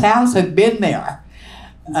in this house have been there.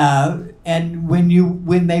 And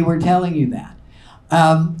when they were telling you that.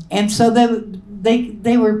 And so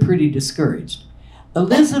they were pretty discouraged.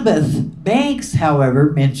 Elizabeth Banks,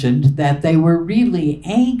 however, mentioned that they were really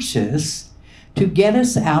anxious to get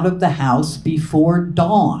us out of the house before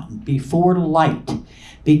dawn, before light,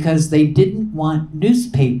 because they didn't want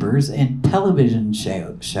newspapers and television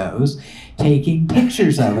shows taking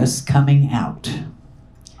pictures of us coming out.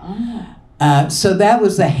 So that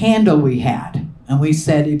was the handle we had. And we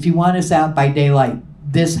said, if you want us out by daylight,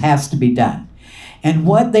 this has to be done. And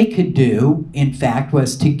what they could do, in fact,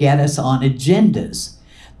 was to get us on agendas.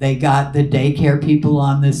 They got the daycare people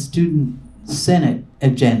on the student senate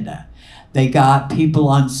agenda. They got people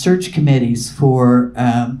on search committees for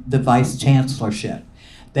the vice chancellorship.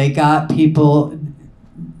 They got people,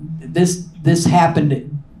 this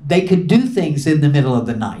happened, they could do things in the middle of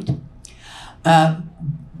the night.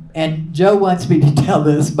 And Joe wants me to tell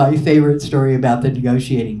this, my favorite story about the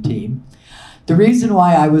negotiating team. The reason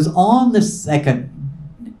why I was on the second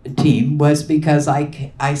team was because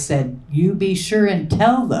I said, you be sure and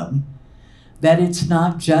tell them that it's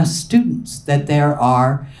not just students, that there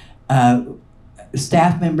are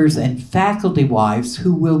staff members and faculty wives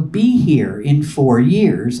who will be here in 4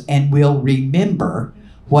 years and will remember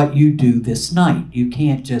what you do this night. You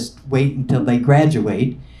can't just wait until they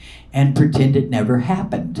graduate and pretend it never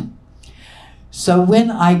happened. So when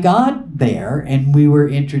I got there and we were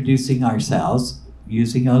introducing ourselves,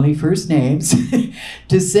 using only first names,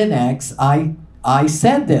 to Synex, I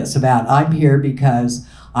said this about, I'm here because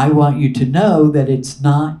I want you to know that it's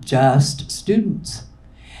not just students.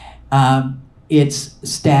 It's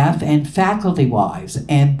staff and faculty wives.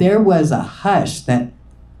 And there was a hush that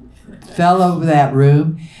fell over that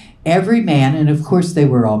room. Every man, and of course they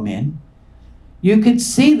were all men, you could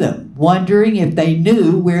see them wondering if they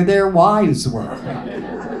knew where their wives were.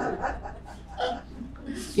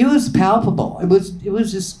 It was palpable. It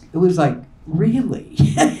was like, really?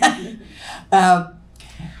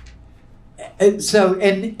 So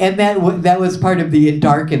that was part of the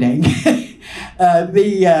darkening.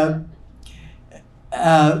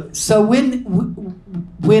 So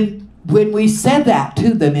when we said that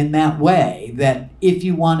to them in that way, that if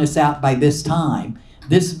you want us out by this time,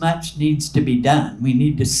 this much needs to be done. We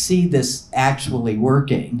need to see this actually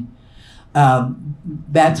working.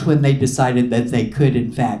 That's when they decided that they could,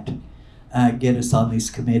 in fact, get us on these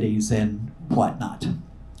committees and whatnot.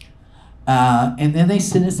 And then they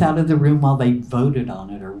sent us out of the room while they voted on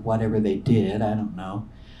it or whatever they did. I don't know.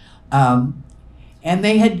 And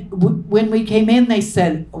they had, when we came in, they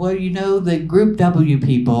said, well, you know, the Group W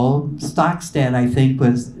people, Stockstead, I think,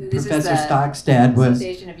 was, Professor Stockstead was.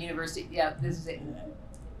 Association of University, yeah, this is it.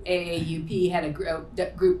 AAUP had a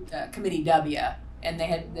group Committee W, and they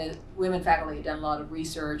had, the women faculty had done a lot of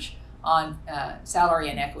research on salary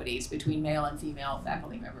inequities between male and female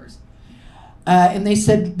faculty members. And they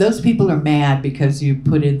said, those people are mad because you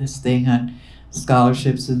put in this thing on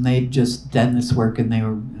scholarships and they'd just done this work and they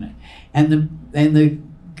were, and the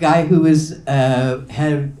guy who was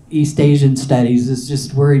head of East Asian Studies is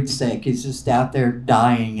just worried sick. He's just out there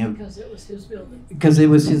dying of, Because it was his building. Because it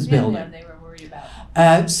was his building. Yeah, they were worried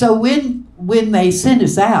about. So when they sent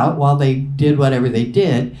us out, while they did whatever they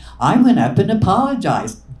did, I went up and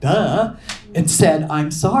apologized, and said, I'm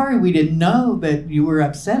sorry, we didn't know that you were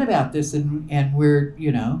upset about this, and we're,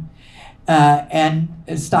 you know. And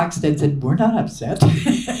Stockstead said, we're not upset.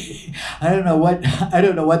 I don't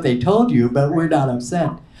know what they told you, but we're not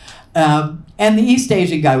upset. And the East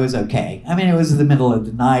Asian guy was okay. I mean, it was the middle of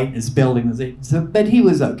the night, and his building was, but he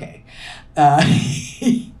was okay.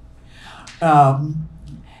 And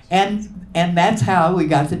that's how we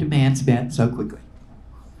got the demands met so quickly.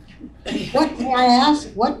 What, may I ask,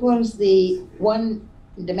 what was the one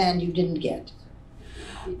demand you didn't get?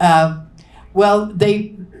 Well,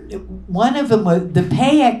 one of them was, the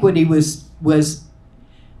pay equity was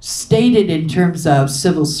stated in terms of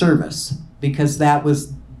civil service, because that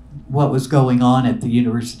was what was going on at the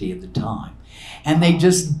university at the time. And they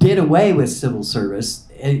just did away with civil service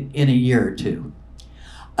in a year or two.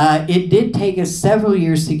 It did take us several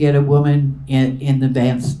years to get a woman in the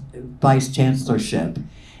vice chancellorship.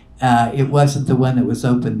 It wasn't the one that was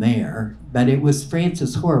open there, but it was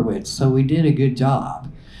Francis Horowitz, so we did a good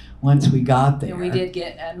job once we got there. And we did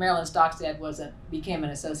get, Marilyn Stockstead became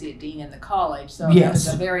an associate dean in the college, so Yes.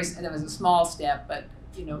 that was a small step, but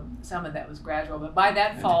you know, some of that was gradual. But by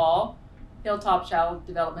that fall, Hilltop Child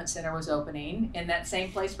Development Center was opening in that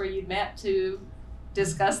same place where you'd met to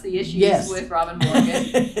discuss the issues Yes. with Robin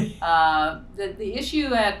Morgan. The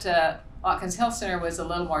issue at Watkins Health Center was a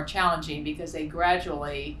little more challenging because they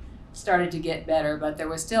gradually started to get better, but there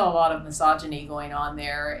was still a lot of misogyny going on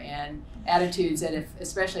there and attitudes that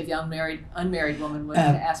especially if young unmarried women would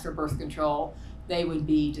ask for birth control, they would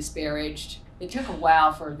be disparaged. It took a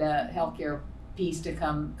while for the healthcare piece to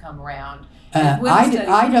come around.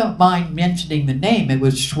 I don't mind mentioning the name. It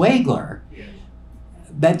was Schwegler.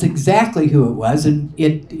 That's exactly who it was, and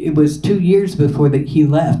it was 2 years before that he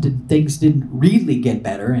left, and things didn't really get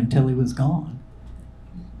better until he was gone.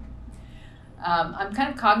 I'm kind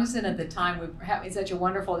of cognizant of the time. We're having such a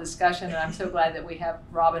wonderful discussion, and I'm so glad that we have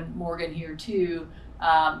Robin Morgan here too.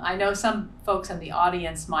 I know some folks in the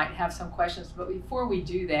audience might have some questions, but before we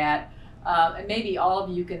do that, and maybe all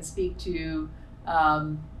of you can speak to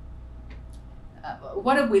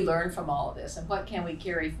what have we learned from all of this, and what can we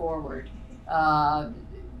carry forward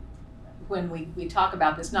when we talk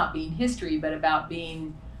about this not being history, but about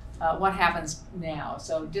being what happens now.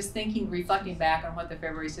 So just reflecting back on what the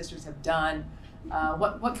February Sisters have done,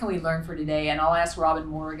 what can we learn for today? And I'll ask Robin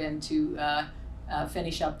Morgan to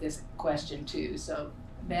finish up this question too. So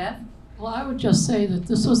Beth? Well, I would just say that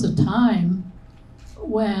this was a time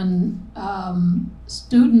when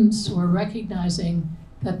students were recognizing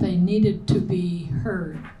that they needed to be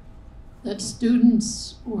heard, that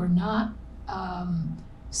students were not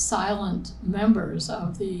silent members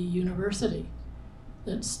of the university,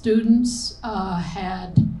 that students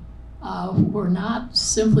were not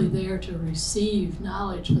simply there to receive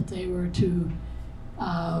knowledge, but they were to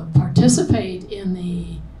participate in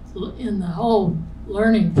the whole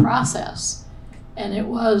learning process. And it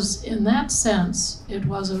was, in that sense, it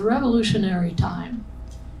was a revolutionary time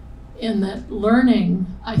in that learning,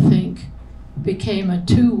 I think, became a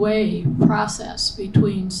two-way process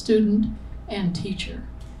between student and teacher.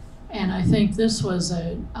 And I think this was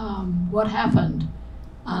what happened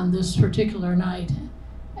on this particular night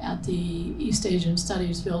at the East Asian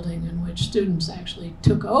Studies building, in which students actually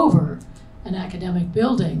took over an academic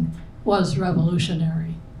building, was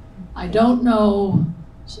revolutionary. I don't know,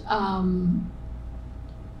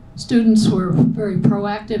 students were very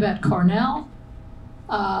proactive at Cornell,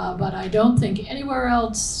 but I don't think anywhere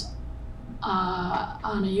else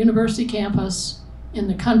on a university campus in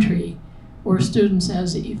the country were students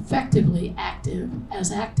as effectively active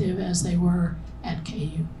as they were at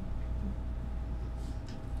KU.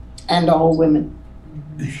 And all women.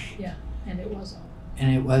 Yeah, and it was all.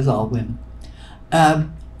 And it was all women.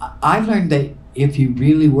 I learned that if you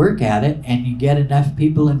really work at it and you get enough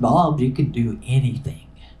people involved, you can do anything.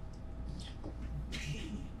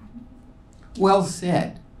 Well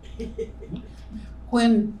said.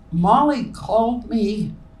 When Molly called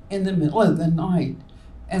me in the middle of the night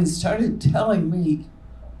and started telling me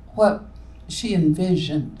what she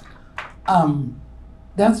envisioned,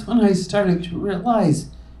 that's when I started to realize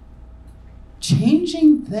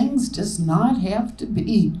changing things does not have to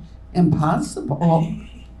be impossible.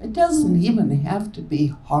 It doesn't even have to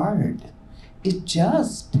be hard. It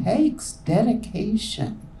just takes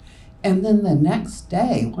dedication. And then the next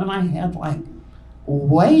day, when I had like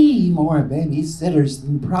way more babysitters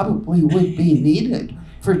than probably would be needed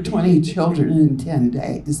for 20 children in 10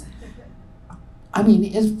 days, I mean,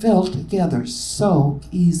 it fell together so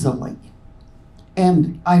easily.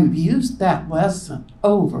 And I've used that lesson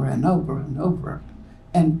over and over and over,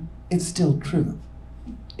 and it's still true.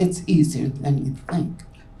 It's easier than you think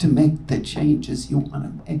to make the changes you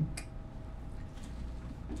want to make.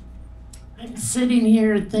 I'm sitting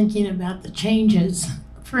here thinking about the changes.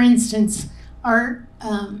 For instance, our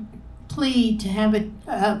plea to have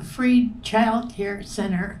a free child care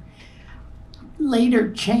center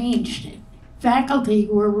later changed. Faculty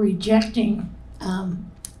were rejecting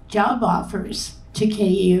job offers to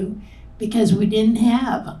KU because we didn't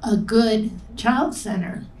have a good child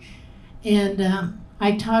center. And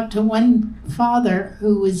I talked to one father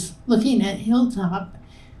who was looking at Hilltop,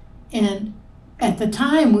 and at the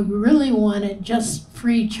time we really wanted just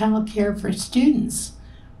free child care for students.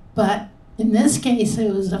 But in this case,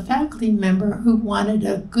 it was a faculty member who wanted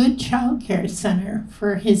a good child care center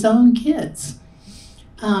for his own kids.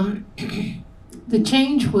 The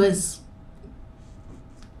change was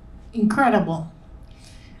incredible.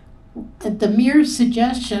 At the mere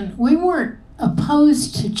suggestion, we weren't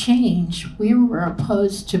opposed to change. We were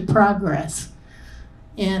opposed to progress.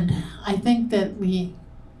 And I think that we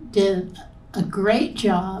did a great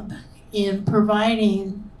job in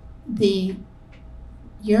providing the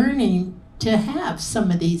yearning to have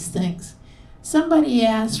some of these things. Somebody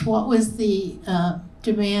asked what was the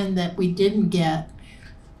demand that we didn't get,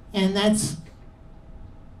 and that's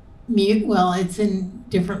mute. Well, it's in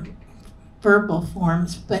different verbal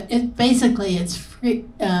forms, but it's free,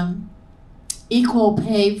 equal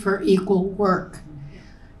pay for equal work.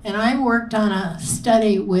 And I worked on a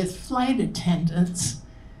study with flight attendants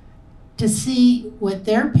to see what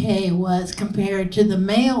their pay was compared to the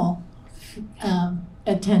male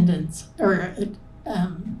attendants or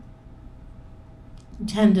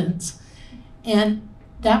attendants, and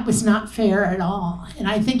that was not fair at all. And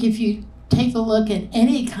I think if you take a look at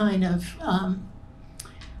any kind of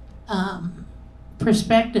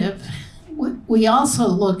perspective, we also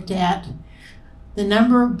looked at the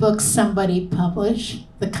number of books somebody published,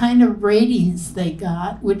 the kind of ratings they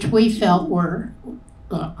got, which we felt were,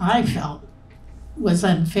 well, I felt was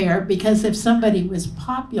unfair, because if somebody was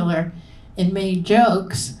popular and made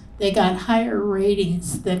jokes, they got higher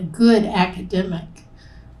ratings than good academic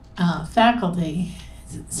faculty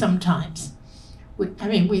sometimes.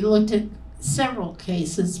 We looked at several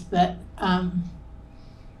cases, but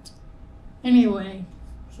anyway,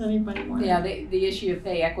 does anybody want to? Yeah, the issue of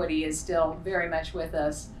pay equity is still very much with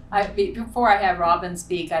us. Before I have Robin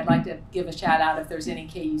speak, I'd like to give a shout out if there's any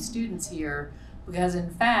KU students here, because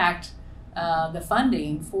in fact, the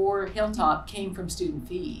funding for Hilltop came from student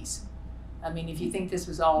fees. I mean, if you think this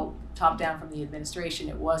was all top down from the administration,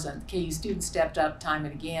 it wasn't. KU students stepped up time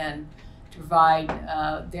and again to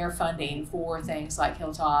provide their funding for things like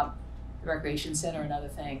Hilltop, the Recreation Center, and other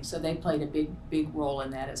things. So they played a big role in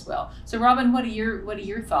that as well. So Robin, what are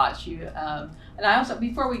your thoughts? And I also,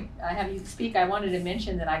 before I have you speak, I wanted to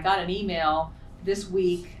mention that I got an email this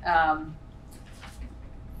week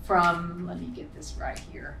from, let me get this right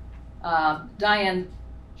here, Diane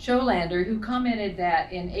Scholander, who commented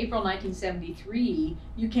that in April 1973,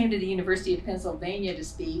 you came to the University of Pennsylvania to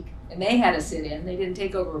speak, and they had a sit-in. They didn't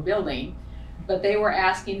take over a building, but they were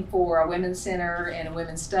asking for a women's center and a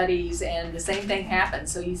women's studies, and the same thing happened.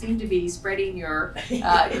 So you seem to be spreading your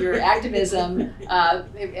activism,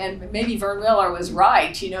 and maybe Vern Miller was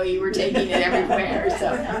right. You were taking it everywhere.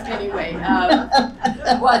 So anyway,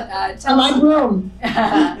 tell my room.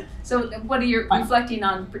 So what are you reflecting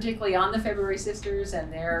on, particularly on the February Sisters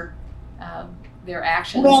and their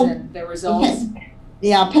actions and their results?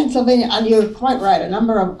 Yeah, Pennsylvania, and you're quite right. A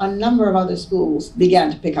number of other schools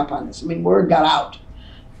began to pick up on this. I mean, word got out,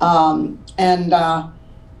 and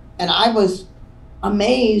I was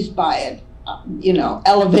amazed by it.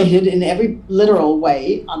 Elevated in every literal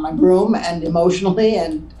way, on my room and emotionally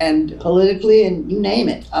and politically and you name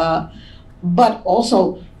it. But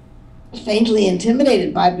also faintly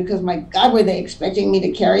intimidated by it, because my God, were they expecting me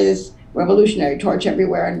to carry this revolutionary torch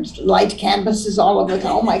everywhere and light canvases all over the,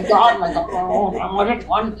 oh my God, I'm just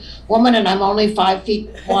one woman and I'm only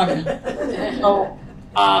 5'1". So,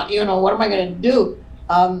 what am I going to do?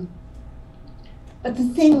 But the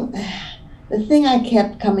thing I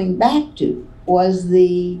kept coming back to was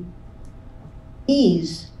the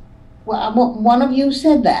ease. Well, one of you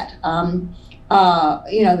said that.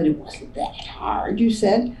 That it wasn't that hard. You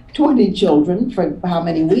said 20 children for how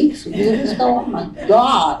many weeks? Oh my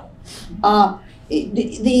God.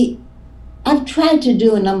 I've tried to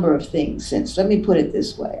do a number of things since. Let me put it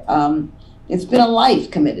this way. It's been a life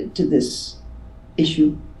committed to this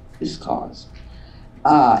issue, this cause,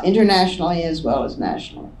 internationally as well as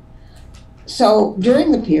nationally. So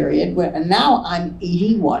during the period, and now I'm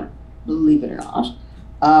 81, believe it or not.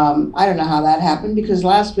 I don't know how that happened, because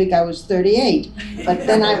last week I was 38, but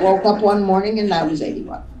then I woke up one morning and I was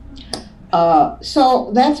 81.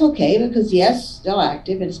 So that's okay, because yes, still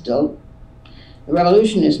active, and still, the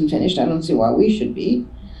revolution isn't finished. I don't see why we should be.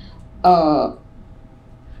 But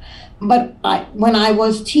when I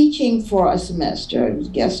was teaching for a semester, I was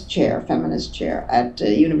guest chair, feminist chair, at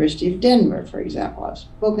the University of Denver, for example. I've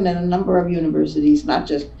spoken at a number of universities, not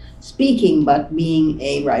just speaking, but being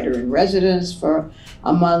a writer in residence for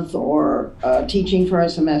a month, or teaching for a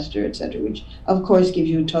semester, etc., which of course gives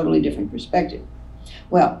you a totally different perspective.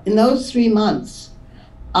 Well, in those 3 months,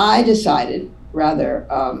 I decided, rather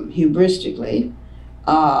hubristically,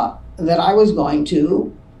 that I was going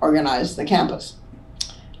to organize the campus.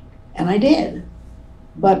 And I did.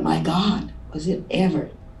 But my God, was it ever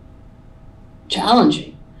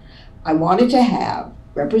challenging. I wanted to have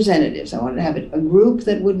representatives. I wanted to have a group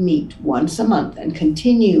that would meet once a month and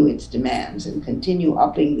continue its demands and continue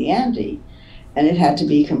upping the ante. and it had to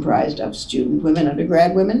be comprised of student women,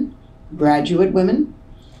 undergrad women, graduate women,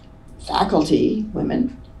 faculty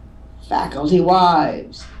women, faculty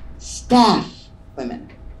wives, staff women,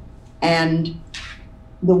 and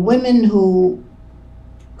the women who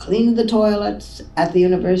cleaned the toilets at the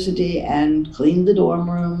university and cleaned the dorm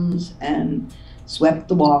rooms and swept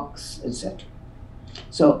the walks, etc.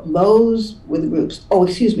 So those were the groups. Oh,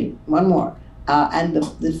 excuse me, one more. And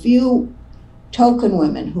the few token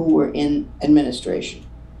women who were in administration.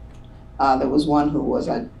 There was one who was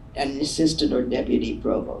an assistant or deputy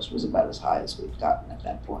provost, was about as high as we've gotten at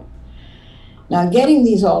that point. Now, getting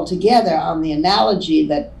these all together on the analogy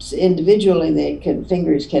that individually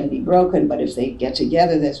fingers can be broken, but if they get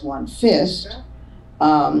together, there's one fist.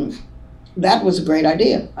 That was a great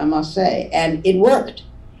idea, I must say, and it worked.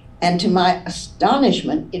 And to my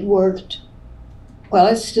astonishment, it worked. Well,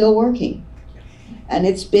 it's still working. And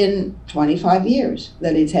it's been 25 years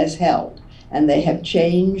that it has held. And they have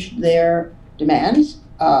changed their demands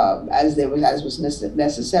as was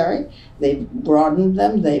necessary. They've broadened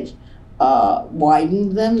them. They've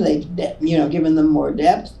widened them. They've given them more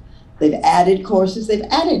depth. They've added courses. They've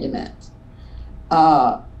added demands.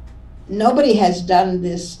 Nobody has done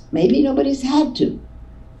this. Maybe nobody's had to.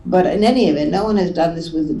 But in any event, no one has done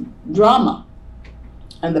this with the drama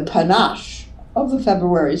and the panache of the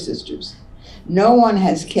February Sisters. No one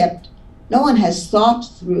has thought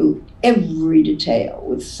through every detail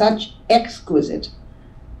with such exquisite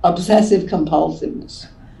obsessive compulsiveness.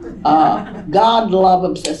 God love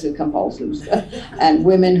obsessive compulsives and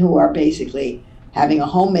women who are basically having a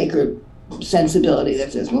homemaker sensibility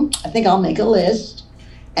that says, I think I'll make a list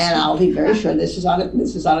and I'll be very sure this is on it,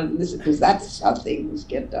 this is on it, this is, because that's how things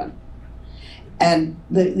get done. And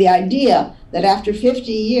the idea that after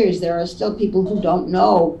 50 years there are still people who don't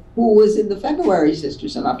know who was in the February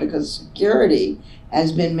Sisters or not because security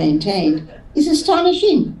has been maintained is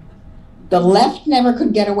astonishing. The left never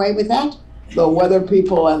could get away with that. The weather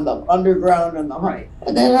people and the underground and the right.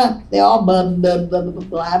 They all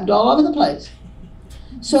blabbed all over the place.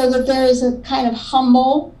 So that there is a kind of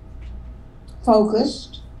humble,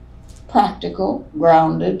 focused, practical,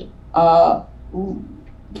 grounded,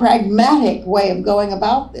 pragmatic way of going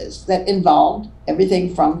about this that involved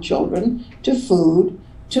everything from children to food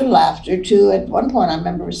to laughter to, at one point I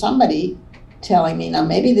remember somebody telling me, now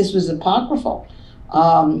maybe this was apocryphal,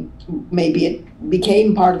 maybe it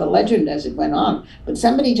became part of the legend as it went on, but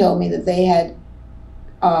somebody told me that they had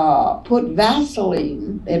put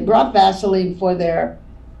Vaseline, they had brought Vaseline for their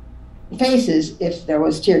faces if there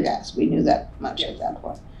was tear gas. We knew that much at that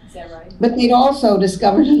point. Is that right? But they'd also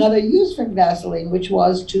discovered another use for Vaseline, which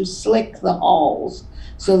was to slick the halls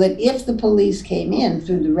so that if the police came in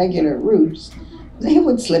through the regular routes, they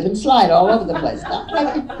would slip and slide all over the place.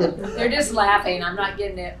 They're just laughing. I'm not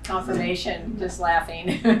getting it confirmation, just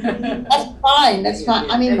laughing. That's fine, that's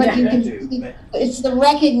fine. I mean, but you can see, it's the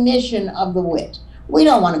recognition of the wit. We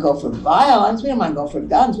don't want to go for violence, we don't want to go for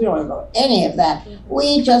guns, we don't want to go any of that.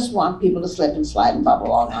 We just want people to slip and slide and bubble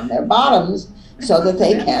along on their bottoms so that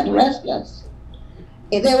they can't arrest us.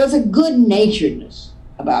 There was a good-naturedness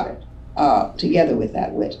about it, together with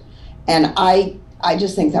that wit. And I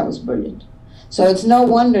just think that was brilliant. So it's no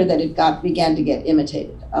wonder that it began to get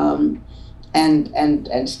imitated, and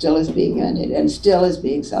still is being imitated, and still is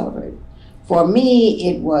being celebrated. For me,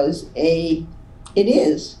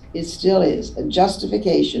 it still is a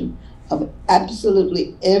justification of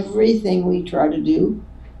absolutely everything we try to do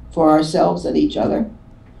for ourselves and each other.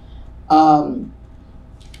 And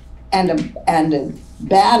a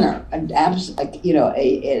banner, an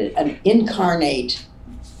incarnate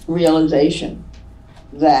realization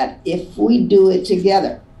that if we do it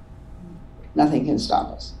together, nothing can stop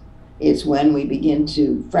us. It's when we begin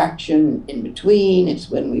to fraction in between, it's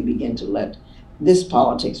when we begin to let this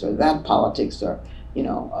politics or that politics or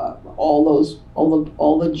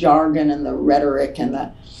all the jargon and the rhetoric and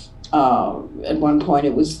the at one point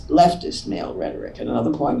it was leftist male rhetoric. At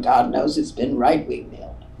another point, God knows it's been right-wing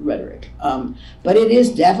male rhetoric. But it is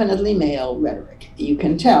definitely male rhetoric. You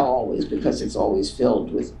can tell always because it's always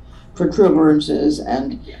filled with protuberances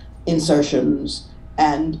and insertions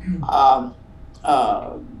and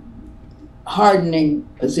hardening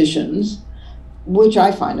positions, which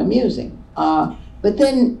I find amusing. But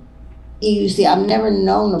then, you see, I've never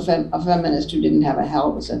known a feminist who didn't have a hell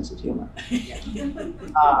of a sense of humor.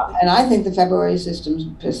 And I think the February Sisters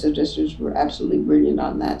were absolutely brilliant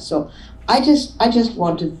on that. So I just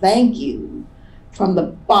want to thank you from the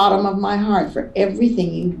bottom of my heart for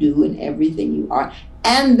everything you do and everything you are,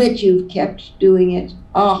 and that you've kept doing it.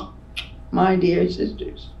 Oh, my dear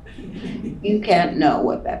sisters, you can't know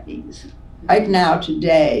what that means. Right now,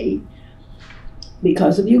 today,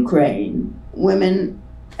 because of Ukraine, women,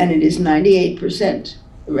 and it is 98%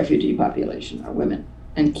 the refugee population are women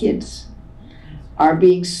and kids, are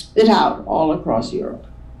being spit out all across Europe.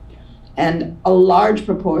 And a large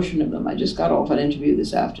proportion of them, I just got off an interview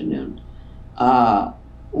this afternoon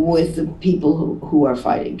with the people who are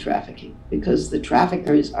fighting trafficking, because the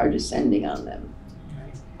traffickers are descending on them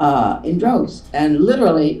in droves. And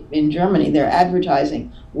literally in Germany, they're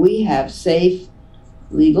advertising, we have safe,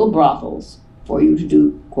 legal brothels for you to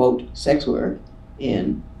do, quote, sex work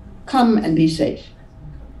in. Come and be safe.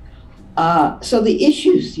 So the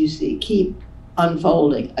issues, you see, keep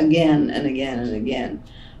unfolding again and again and again.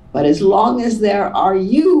 But as long as there are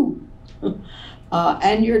you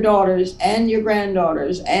and your daughters and your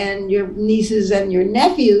granddaughters and your nieces and your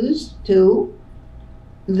nephews too,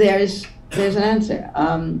 there's an answer.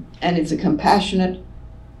 And it's a compassionate,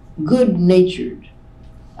 good-natured,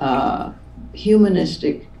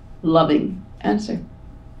 humanistic, loving answer.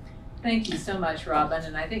 Thank you so much, Robin.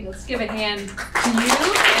 And I think let's give a hand to you. And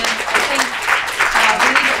I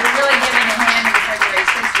think we're really giving a hand to the February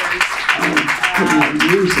Sisters.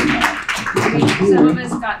 Some of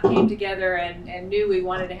us came together and knew we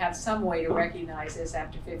wanted to have some way to recognize this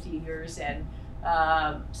after 50 years. And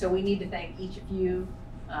so we need to thank each of you,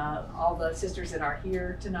 all the sisters that are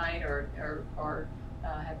here tonight or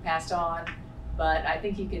have passed on. But I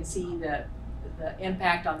think you can see the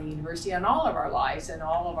impact on the university, on all of our lives and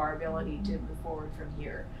all of our ability to move forward from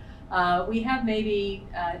here. We have maybe,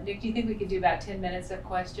 Nick, do you think we could do about 10 minutes of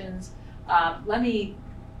questions? I'm gonna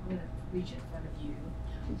reach in front of you.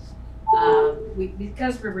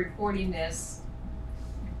 Because we're recording this,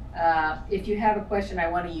 if you have a question, I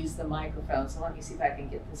want to use the microphone, so let me see if I can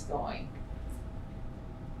get this going.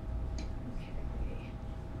 Okay.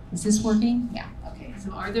 Is this working? Yeah, okay,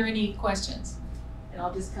 so are there any questions? And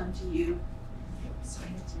I'll just come to you.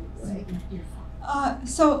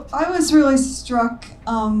 So I was really struck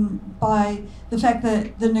by the fact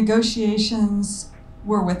that the negotiations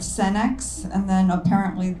were with Senex, and then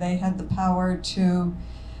apparently they had the power to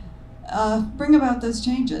bring about those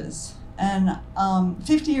changes. And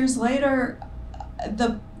 50 years later,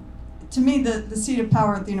 to me, the seat of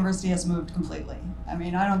power at the university has moved completely. I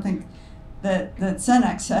mean, I don't think that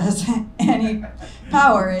Senex has any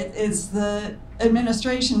power. It is the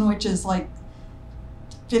administration, which is like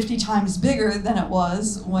 50 times bigger than it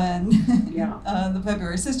was when the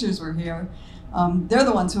February Sisters were here. They're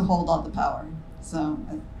the ones who hold all the power. So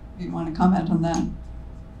if you want to comment on that.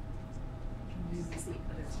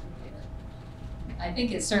 I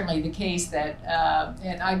think it's certainly the case that,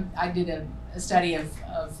 and I did a study of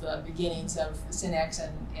the beginnings of Senex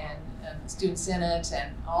and Student Senate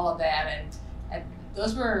and all of that, and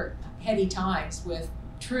those were heady times with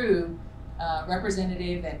true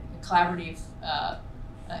representative and collaborative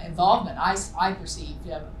involvement, I perceived,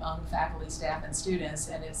 among faculty, staff, and students,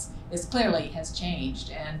 and it's clearly has changed.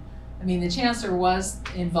 And I mean, the chancellor was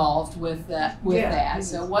involved with that,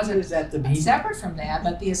 so it wasn't separate from that.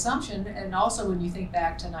 But the assumption, and also when you think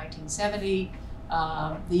back to 1970,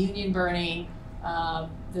 the Union burning,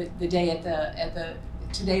 the day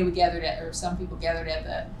today we gathered at, or some people gathered at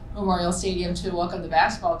the Memorial Stadium to welcome the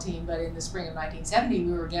basketball team, but in the spring of 1970,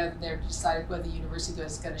 we were gathered there to decide whether the university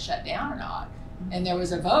was going to shut down or not. And there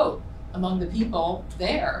was a vote among the people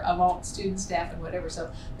there of all students, staff, and whatever.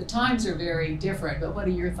 So the times are very different. But what are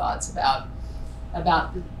your thoughts about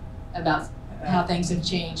how things have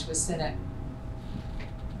changed with Senate?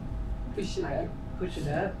 Push it up. Push it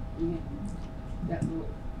up. That little,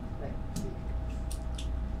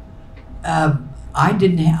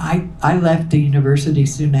 I left the university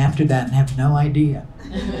soon after that and have no idea.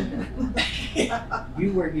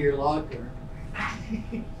 you were here longer.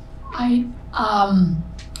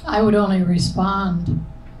 I would only respond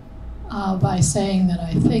by saying that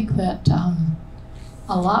I think that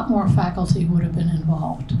a lot more faculty would have been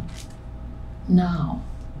involved now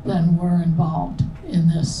than were involved in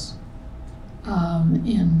this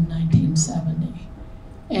in 1970.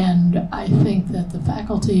 And I think that the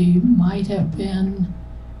faculty might have been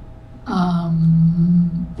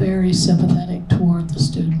very sympathetic toward the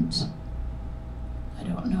students. I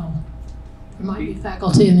don't know. There might be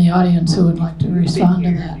faculty in the audience who would like to respond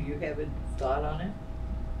to that. Do you have a thought on it?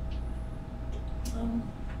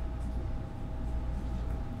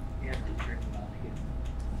 You have to turn it on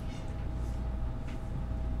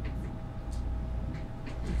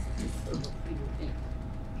again.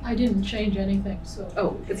 I didn't change anything, so.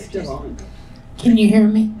 Oh, it's still on. Can you hear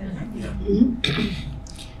me? Mm-hmm.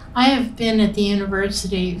 I have been at the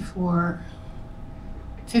university for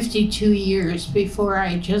 52 years before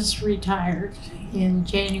I just retired in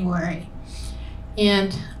January.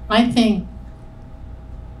 And I think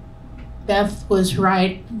Beth was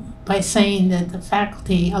right by saying that the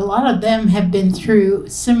faculty, a lot of them have been through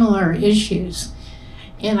similar issues.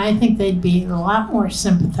 And I think they'd be a lot more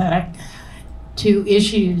sympathetic to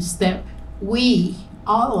issues that we,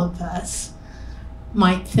 all of us,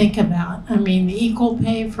 might think about. I mean, the equal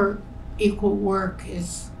pay for equal work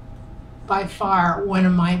is by far one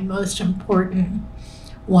of my most important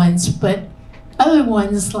ones, but other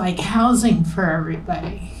ones like housing for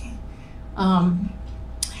everybody,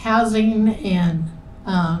 housing and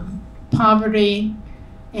poverty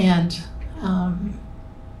and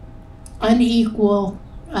unequal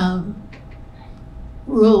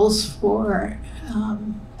rules for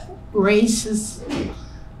races.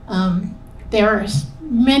 There are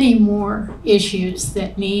many more issues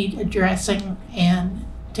that need addressing and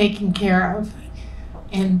taken care of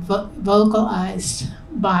and vocalized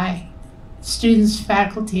by students,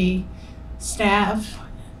 faculty, staff.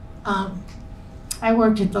 I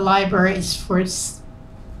worked at the libraries for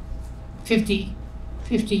 50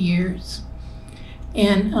 years.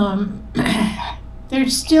 And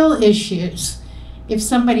there's still issues. If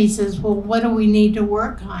somebody says, well, what do we need to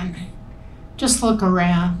work on? Just look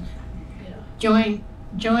around. Join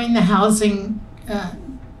the housing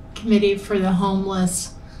committee for the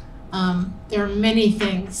homeless. There are many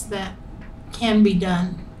things that can be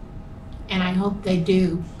done, and I hope they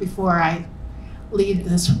do before I leave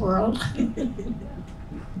this world.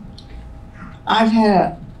 I've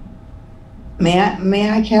had may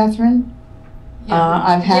I, Catherine?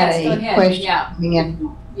 I've had a question coming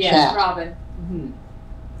in chat. Robin.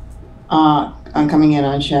 I'm coming in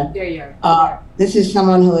on chat. There you are. This is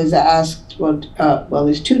someone who has asked, well,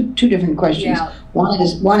 there's two different questions. Yeah. One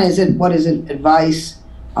is what is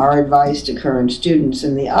our advice to current students,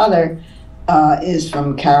 and the other is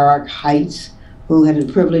from Carrick Heights, who had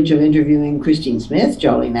the privilege of interviewing Christine Smith,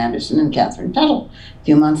 Jolene Anderson, and Catherine Tuttle a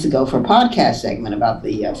few months ago for a podcast segment about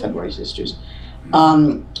the February Sisters.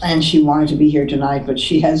 And she wanted to be here tonight, but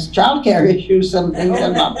she has childcare issues. Some things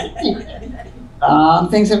have not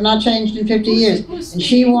things have not changed in 50 years. And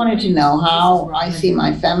she wanted to know how I see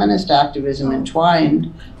my feminist activism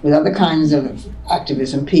entwined with other kinds of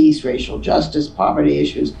activism, peace, racial justice, poverty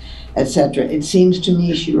issues, etc. It seems to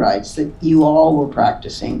me, she writes, that you all were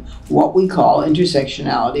practicing what we call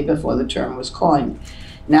intersectionality before the term was coined.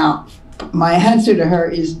 Now, my answer to her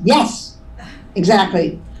is yes,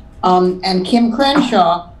 exactly. And Kim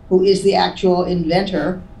Crenshaw, who is the actual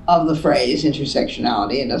inventor of the phrase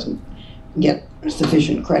intersectionality and doesn't get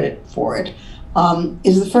sufficient credit for it,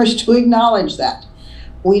 is the first to acknowledge that.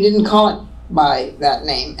 We didn't call it by that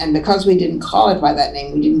name, and because we didn't call it by that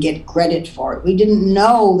name, we didn't get credit for it. We didn't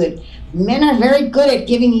know that men are very good at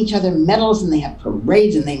giving each other medals, and they have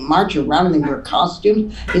parades, and they march around, and they wear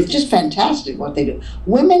costumes. It's just fantastic what they do.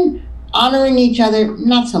 Women honoring each other,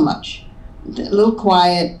 not so much. A little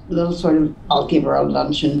quiet, a little sort of, I'll give her a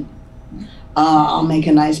luncheon, I'll make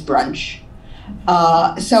a nice brunch.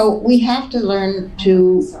 So we have to learn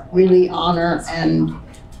to really honor and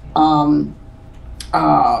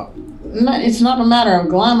it's not a matter of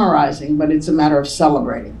glamorizing, but it's a matter of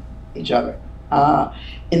celebrating each other.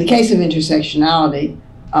 In the case of intersectionality,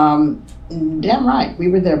 damn right, we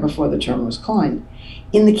were there before the term was coined.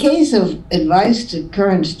 In the case of advice to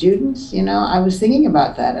current students, you know, I was thinking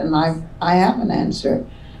about that, and I have an answer.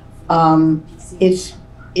 It's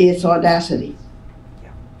audacity.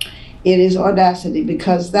 It is audacity,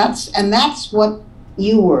 because that's what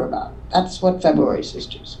you were about. That's what February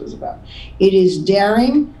Sisters was about. It is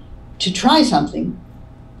daring to try something,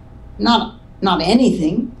 not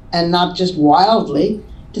anything, and not just wildly,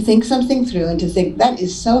 to think something through and to think that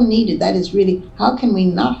is so needed. That is really, how can we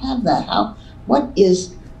not have that? What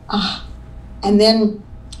is, and then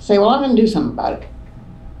say, well, I'm going to do something about it.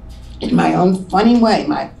 In my own funny way,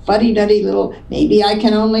 my fuddy-duddy little, maybe I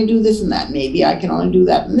can only do this and that, maybe I can only do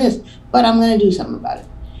that and this, but I'm going to do something about it.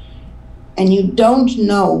 And you don't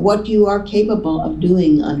know what you are capable of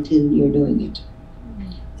doing until you're doing it.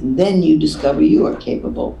 And then you discover you are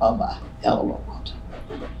capable of a hell of a lot.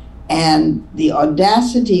 And the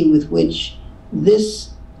audacity with which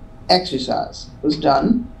this exercise was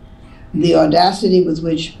done, the audacity with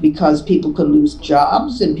which, because people could lose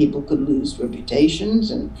jobs and people could lose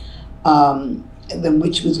reputations, and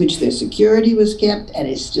with which their security was kept and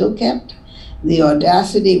is still kept, the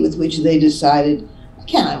audacity with which they decided, I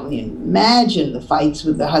can't only imagine the fights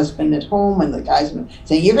with the husband at home and the guys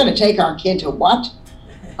saying, you're going to take our kid to what?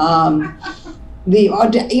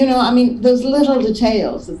 Those little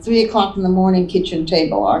details, the 3 o'clock in the morning kitchen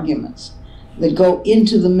table arguments that go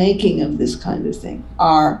into the making of this kind of thing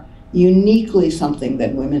are uniquely something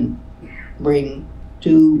that women bring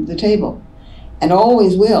to the table, and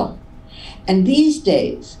always will. And these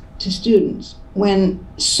days, to students, when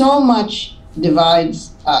so much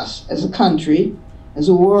divides us as a country, as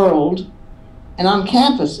a world, and on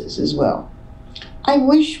campuses as well, I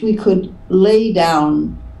wish we could lay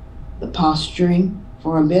down the posturing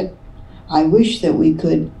for a bit. I wish that we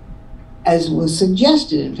could, as was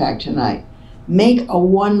suggested in fact tonight, make a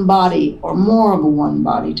one body or more of a one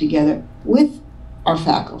body together with our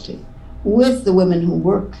faculty, with the women who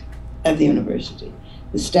work at the university,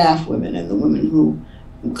 the staff women and the women who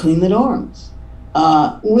clean the dorms,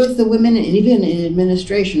 with the women even in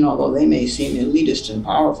administration, although they may seem elitist and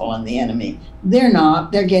powerful and the enemy. They're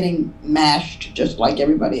not. They're getting mashed just like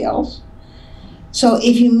everybody else. So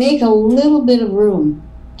if you make a little bit of room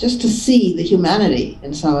just to see the humanity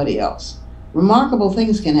in somebody else, remarkable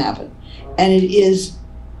things can happen. And it is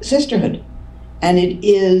sisterhood. And it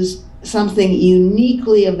is something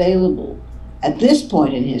uniquely available at this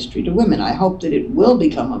point in history to women. I hope that it will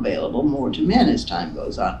become available more to men as time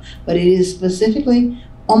goes on. But it is specifically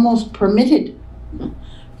almost permitted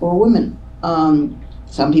for women.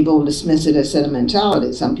 Some people dismiss it as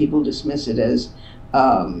sentimentality. Some people dismiss it as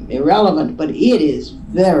irrelevant. But it is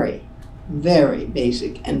very, very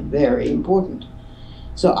basic and very important.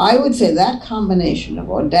 So I would say that combination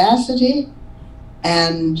of audacity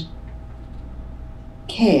and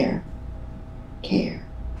care.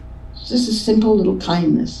 Just a simple little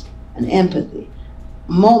kindness and empathy,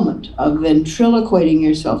 moment of ventriloquating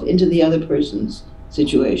yourself into the other person's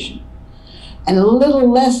situation. And a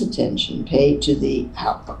little less attention paid to the,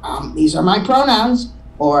 these are my pronouns,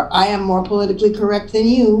 or I am more politically correct than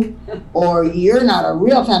you, or you're not a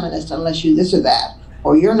real feminist unless you this or that,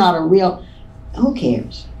 or you're not a real, who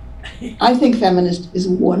cares? I think feminist is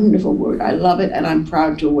a wonderful word. I love it and I'm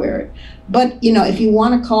proud to wear it. But, you know, if you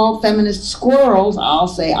want to call feminists squirrels, I'll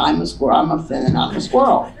say I'm a squirrel. I'm a feminist, I'm a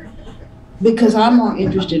squirrel. Because I'm more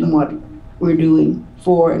interested in what we're doing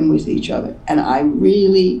for and with each other. And I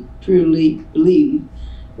really, truly believe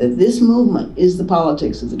that this movement is the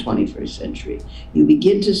politics of the 21st century. You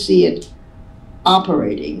begin to see it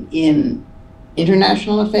operating in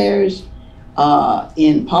international affairs,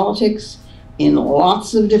 in politics, in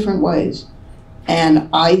lots of different ways. And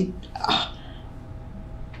I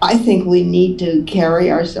think we need to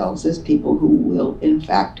carry ourselves as people who will, in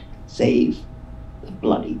fact, save the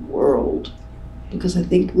bloody world, because I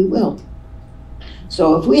think we will.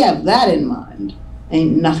 So if we have that in mind,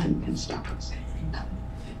 ain't nothing can stop us.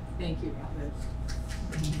 Thank you,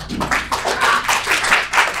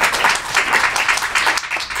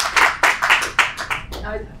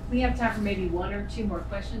 Robert. We have time for maybe one or two more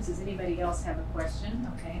questions. Does anybody else have a question?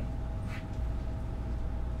 Okay.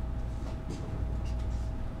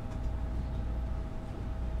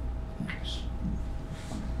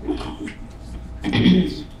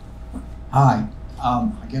 Hi,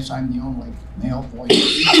 I guess I'm the only male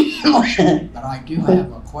voice, but I do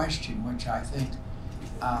have a question which I think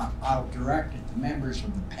I'll direct at the members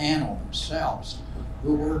of the panel themselves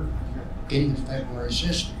who were in the February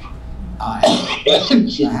Sisters.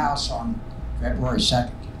 The House on February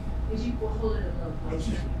 2nd. Could you hold it a little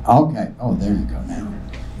closer? Okay, oh, there you go now.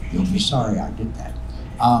 You'll be sorry I did that.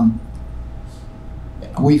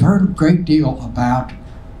 We've heard a great deal about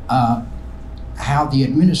how the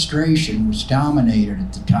administration was dominated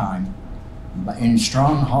at the time in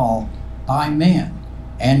Strong Hall by men,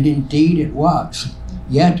 and indeed it was.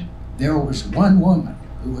 Yet there was one woman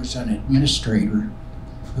who was an administrator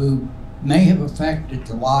who may have affected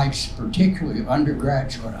the lives, particularly of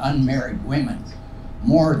undergraduate unmarried women,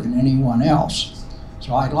 more than anyone else.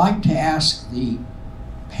 So I'd like to ask the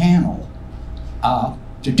panel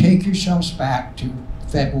to take yourselves back to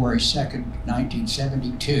February 2nd,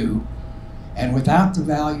 1972, and without the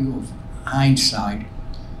value of hindsight,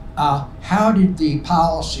 how did the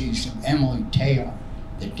policies of Emily Taylor,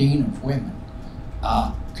 the Dean of Women,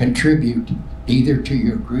 contribute either to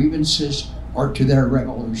your grievances or to their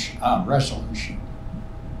resolution?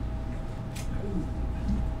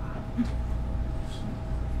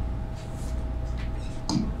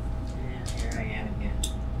 Here I am again.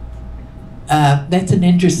 That's an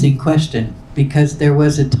interesting question, because there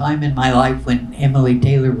was a time in my life when Emily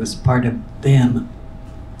Taylor was part of them.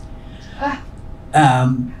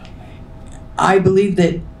 I believe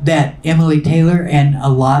that Emily Taylor and a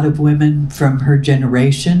lot of women from her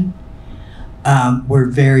generation were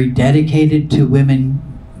very dedicated to women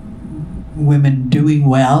doing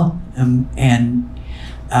well, and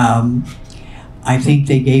I think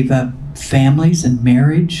they gave up families and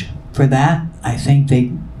marriage for that. I think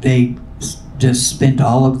they just spent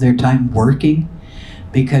all of their time working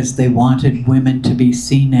because they wanted women to be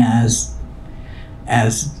seen as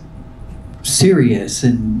serious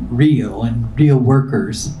and real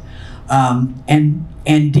workers. And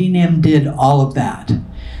DNM did all of that.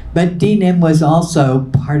 But DNM was also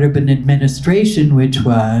part of an administration which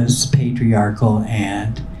was patriarchal,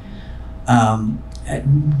 and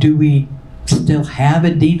do we still have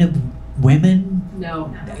a Dean of Women?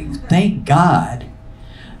 No. Thank God.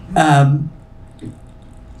 And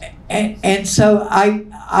so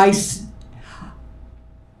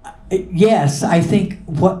yes, I think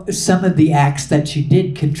what some of the acts that she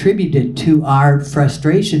did contributed to our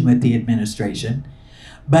frustration with the administration.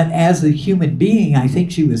 But as a human being, I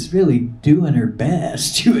think she was really doing her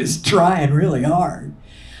best. She was trying really hard.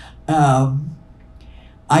 I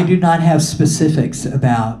do not have specifics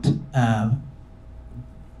about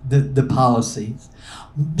the policies.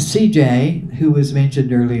 CJ, who was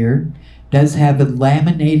mentioned earlier, does have a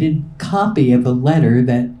laminated copy of a letter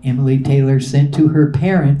that Emily Taylor sent to her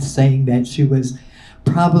parents saying that she was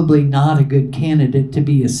probably not a good candidate to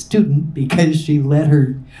be a student because she let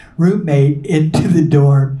her roommate into the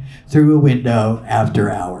dorm through a window after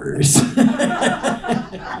hours.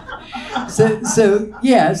 So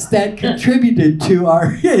yes, that contributed to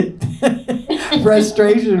our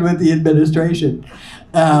frustration with the administration.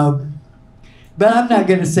 But I'm not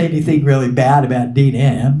going to say anything really bad about Dean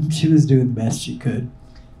M. She was doing the best she could.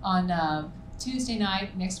 On Tuesday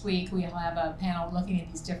night next week, we'll have a panel looking at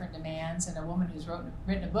these different demands, and a woman who's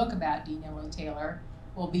written a book about Dean Emily Taylor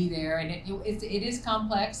will be there. And it is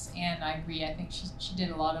complex, and I agree. I think she did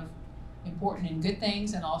a lot of important and good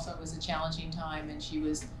things, and also it was a challenging time, and she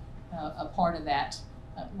was a part of that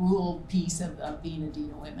rural piece of being a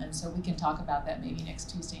Dean of Women. So we can talk about that maybe next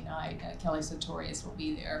Tuesday night. Kelly Sartorius will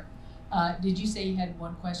be there. Did you say you had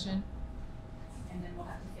one question? And then we'll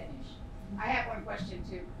have to finish. I have one question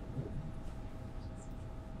too.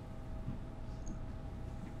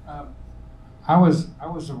 I was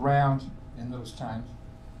around in those times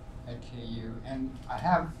at KU, and I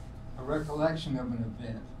have a recollection of an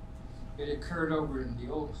event. It occurred over in the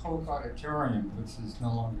old Hoke Auditorium, which is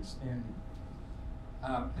no longer standing.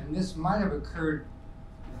 And this might have occurred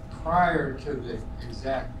prior to the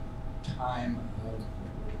exact time of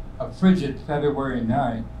a frigid February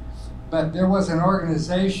night, but there was an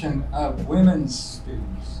organization of women's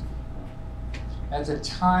students. At the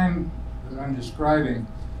time that I'm describing,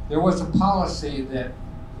 there was a policy that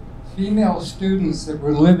female students that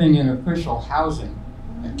were living in official housing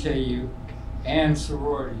at KU and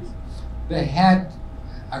sororities, they had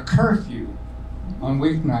a curfew on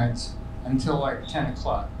weeknights until like 10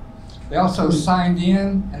 o'clock. They also signed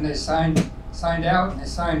in and they signed out and they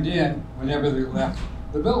signed in whenever they left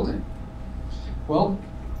the building. Well,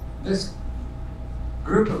 this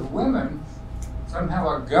group of women, somehow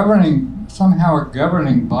a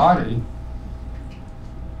governing body,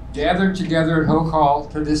 gathered together at Hoke Hall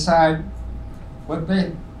to decide what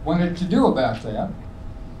they wanted to do about that.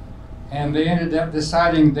 And they ended up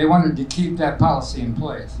deciding they wanted to keep that policy in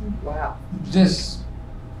place. Wow. This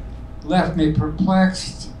left me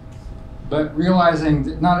perplexed, but realizing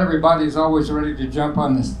that not everybody's always ready to jump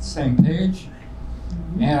on the same page.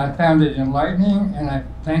 And I found it enlightening, and I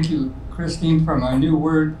thank you, Christine, for my new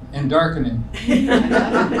word, endarkening.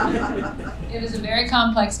 It was a very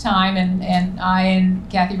complex time, and I and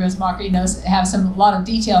Kathy Rose-Mockery have a lot of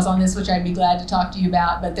details on this, which I'd be glad to talk to you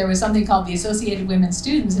about. But there was something called the Associated Women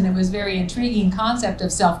Students, and it was a very intriguing concept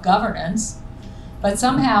of self-governance. But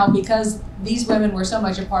somehow, because these women were so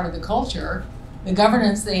much a part of the culture, the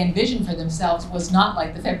governance they envisioned for themselves was not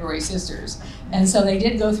like the February Sisters. And so they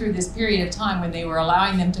did go through this period of time when they were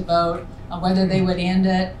allowing them to vote on whether they would end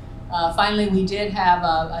it. Finally, we did have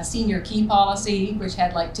a senior key policy, which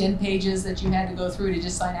had like 10 pages that you had to go through to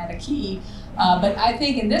just sign out a key. But I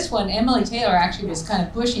think in this one, Emily Taylor actually was kind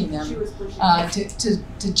of pushing them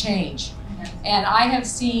to change. And I have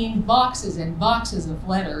seen boxes and boxes of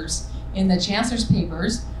letters in the chancellor's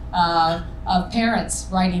papers of parents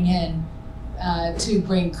writing in to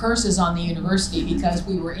bring curses on the university because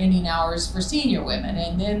we were ending hours for senior women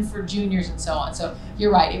and then for juniors and so on. So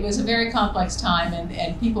you're right, it was a very complex time,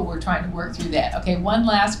 and people were trying to work through that. Okay, one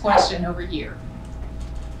last question over here.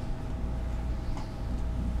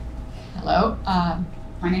 Hello,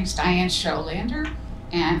 my name's Diane Scholander,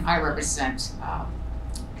 and I represent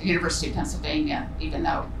the University of Pennsylvania, even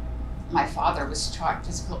though my father was taught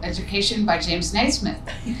physical education by James Naismith.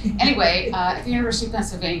 Anyway, at the University of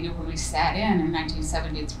Pennsylvania, when we sat in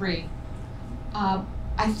 1973, I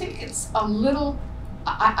think it's a little,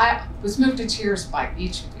 I was moved to tears by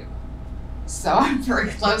each of you. So I'm very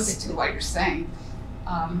close to what you're saying.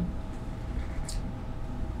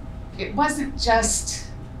 It wasn't just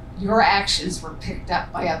your actions were picked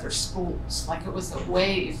up by other schools, like it was a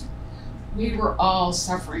wave we were all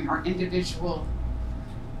suffering our individual,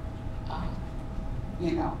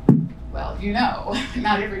 not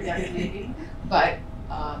everybody maybe, but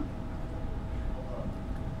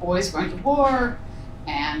boys going to war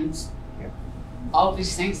and all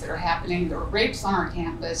these things that are happening. There were rapes on our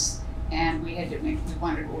campus, and we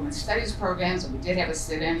wanted women's studies programs, and we did have a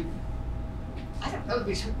sit-in. I don't know that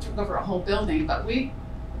we took over a whole building, but we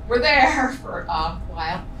were there for a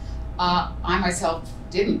while. I myself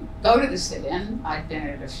didn't go to the sit-in. I'd been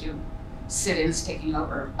at a few sit-ins taking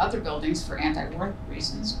over other buildings for anti-war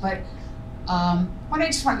reasons. But what I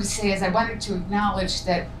just wanted to say is I wanted to acknowledge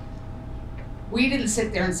that we didn't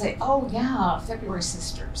sit there and say, oh yeah, February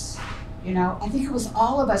Sisters. I think it was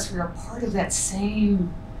all of us, we were part of that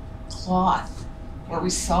same cloth where we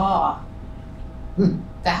saw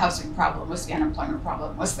the housing problem, was the unemployment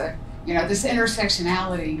problem, was the, this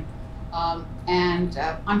intersectionality. And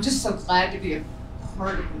I'm just so glad to be a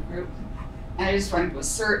part of the group. And I just wanted to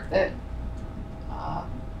assert that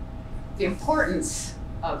the importance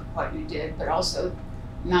of what you did, but also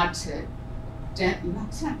not to,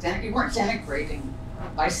 you weren't denigrating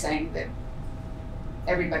by saying that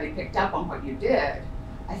everybody picked up on what you did.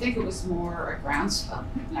 I think it was more a groundswell,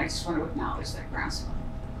 and I just want to acknowledge that groundswell.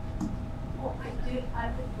 Well, I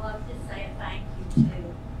would love to say a thank you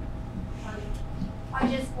too. I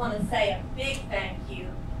just want to say a big thank you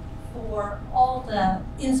for all the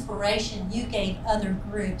inspiration you gave other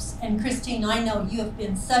groups. And Christine, I know you have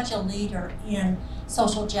been such a leader in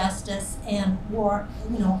social justice and war,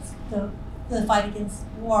 the fight against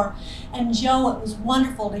war. And Joe, it was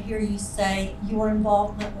wonderful to hear you say your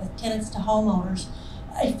involvement with Tenants to Homeowners,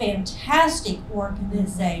 a fantastic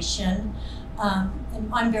organization. And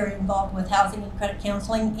I'm very involved with Housing and Credit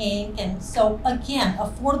Counseling, Inc. And so again,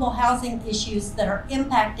 affordable housing issues that are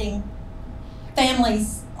impacting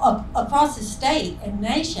families across the state and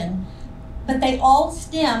nation, but they all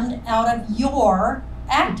stemmed out of your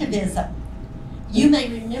activism. You may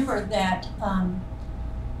remember that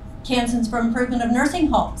Kansans for Improvement of Nursing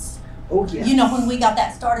Homes. Oh, yes. When we got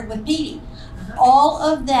that started with Petey. All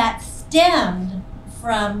of that stemmed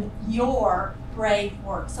from your brave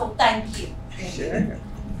work. So thank you. Sure.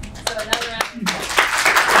 So another round of applause.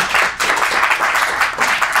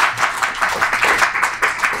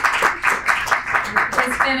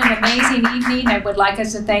 It's been an amazing evening. I would like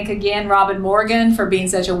us to thank again Robin Morgan for being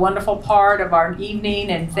such a wonderful part of our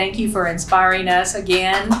evening, and thank you for inspiring us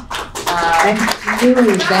again. Thank you. You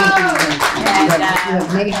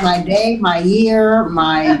have made my day, my year,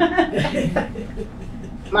 my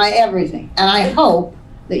everything. And I hope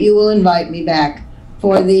that you will invite me back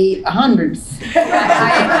for the hundreds. We'll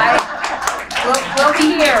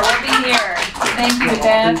be here. Thank you,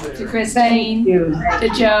 Beth, to Christine, to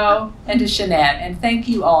Joe, and to Shanette, and thank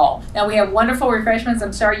you all. Now we have wonderful refreshments.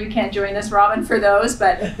 I'm sorry you can't join us, Robin, for those,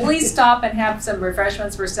 but please stop and have some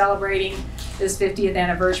refreshments. We're celebrating this 50th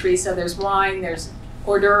anniversary, so there's wine, there's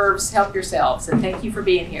hors d'oeuvres. Help yourselves, and thank you for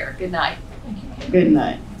being here. Good night. Good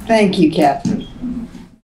night. Thank you, Catherine.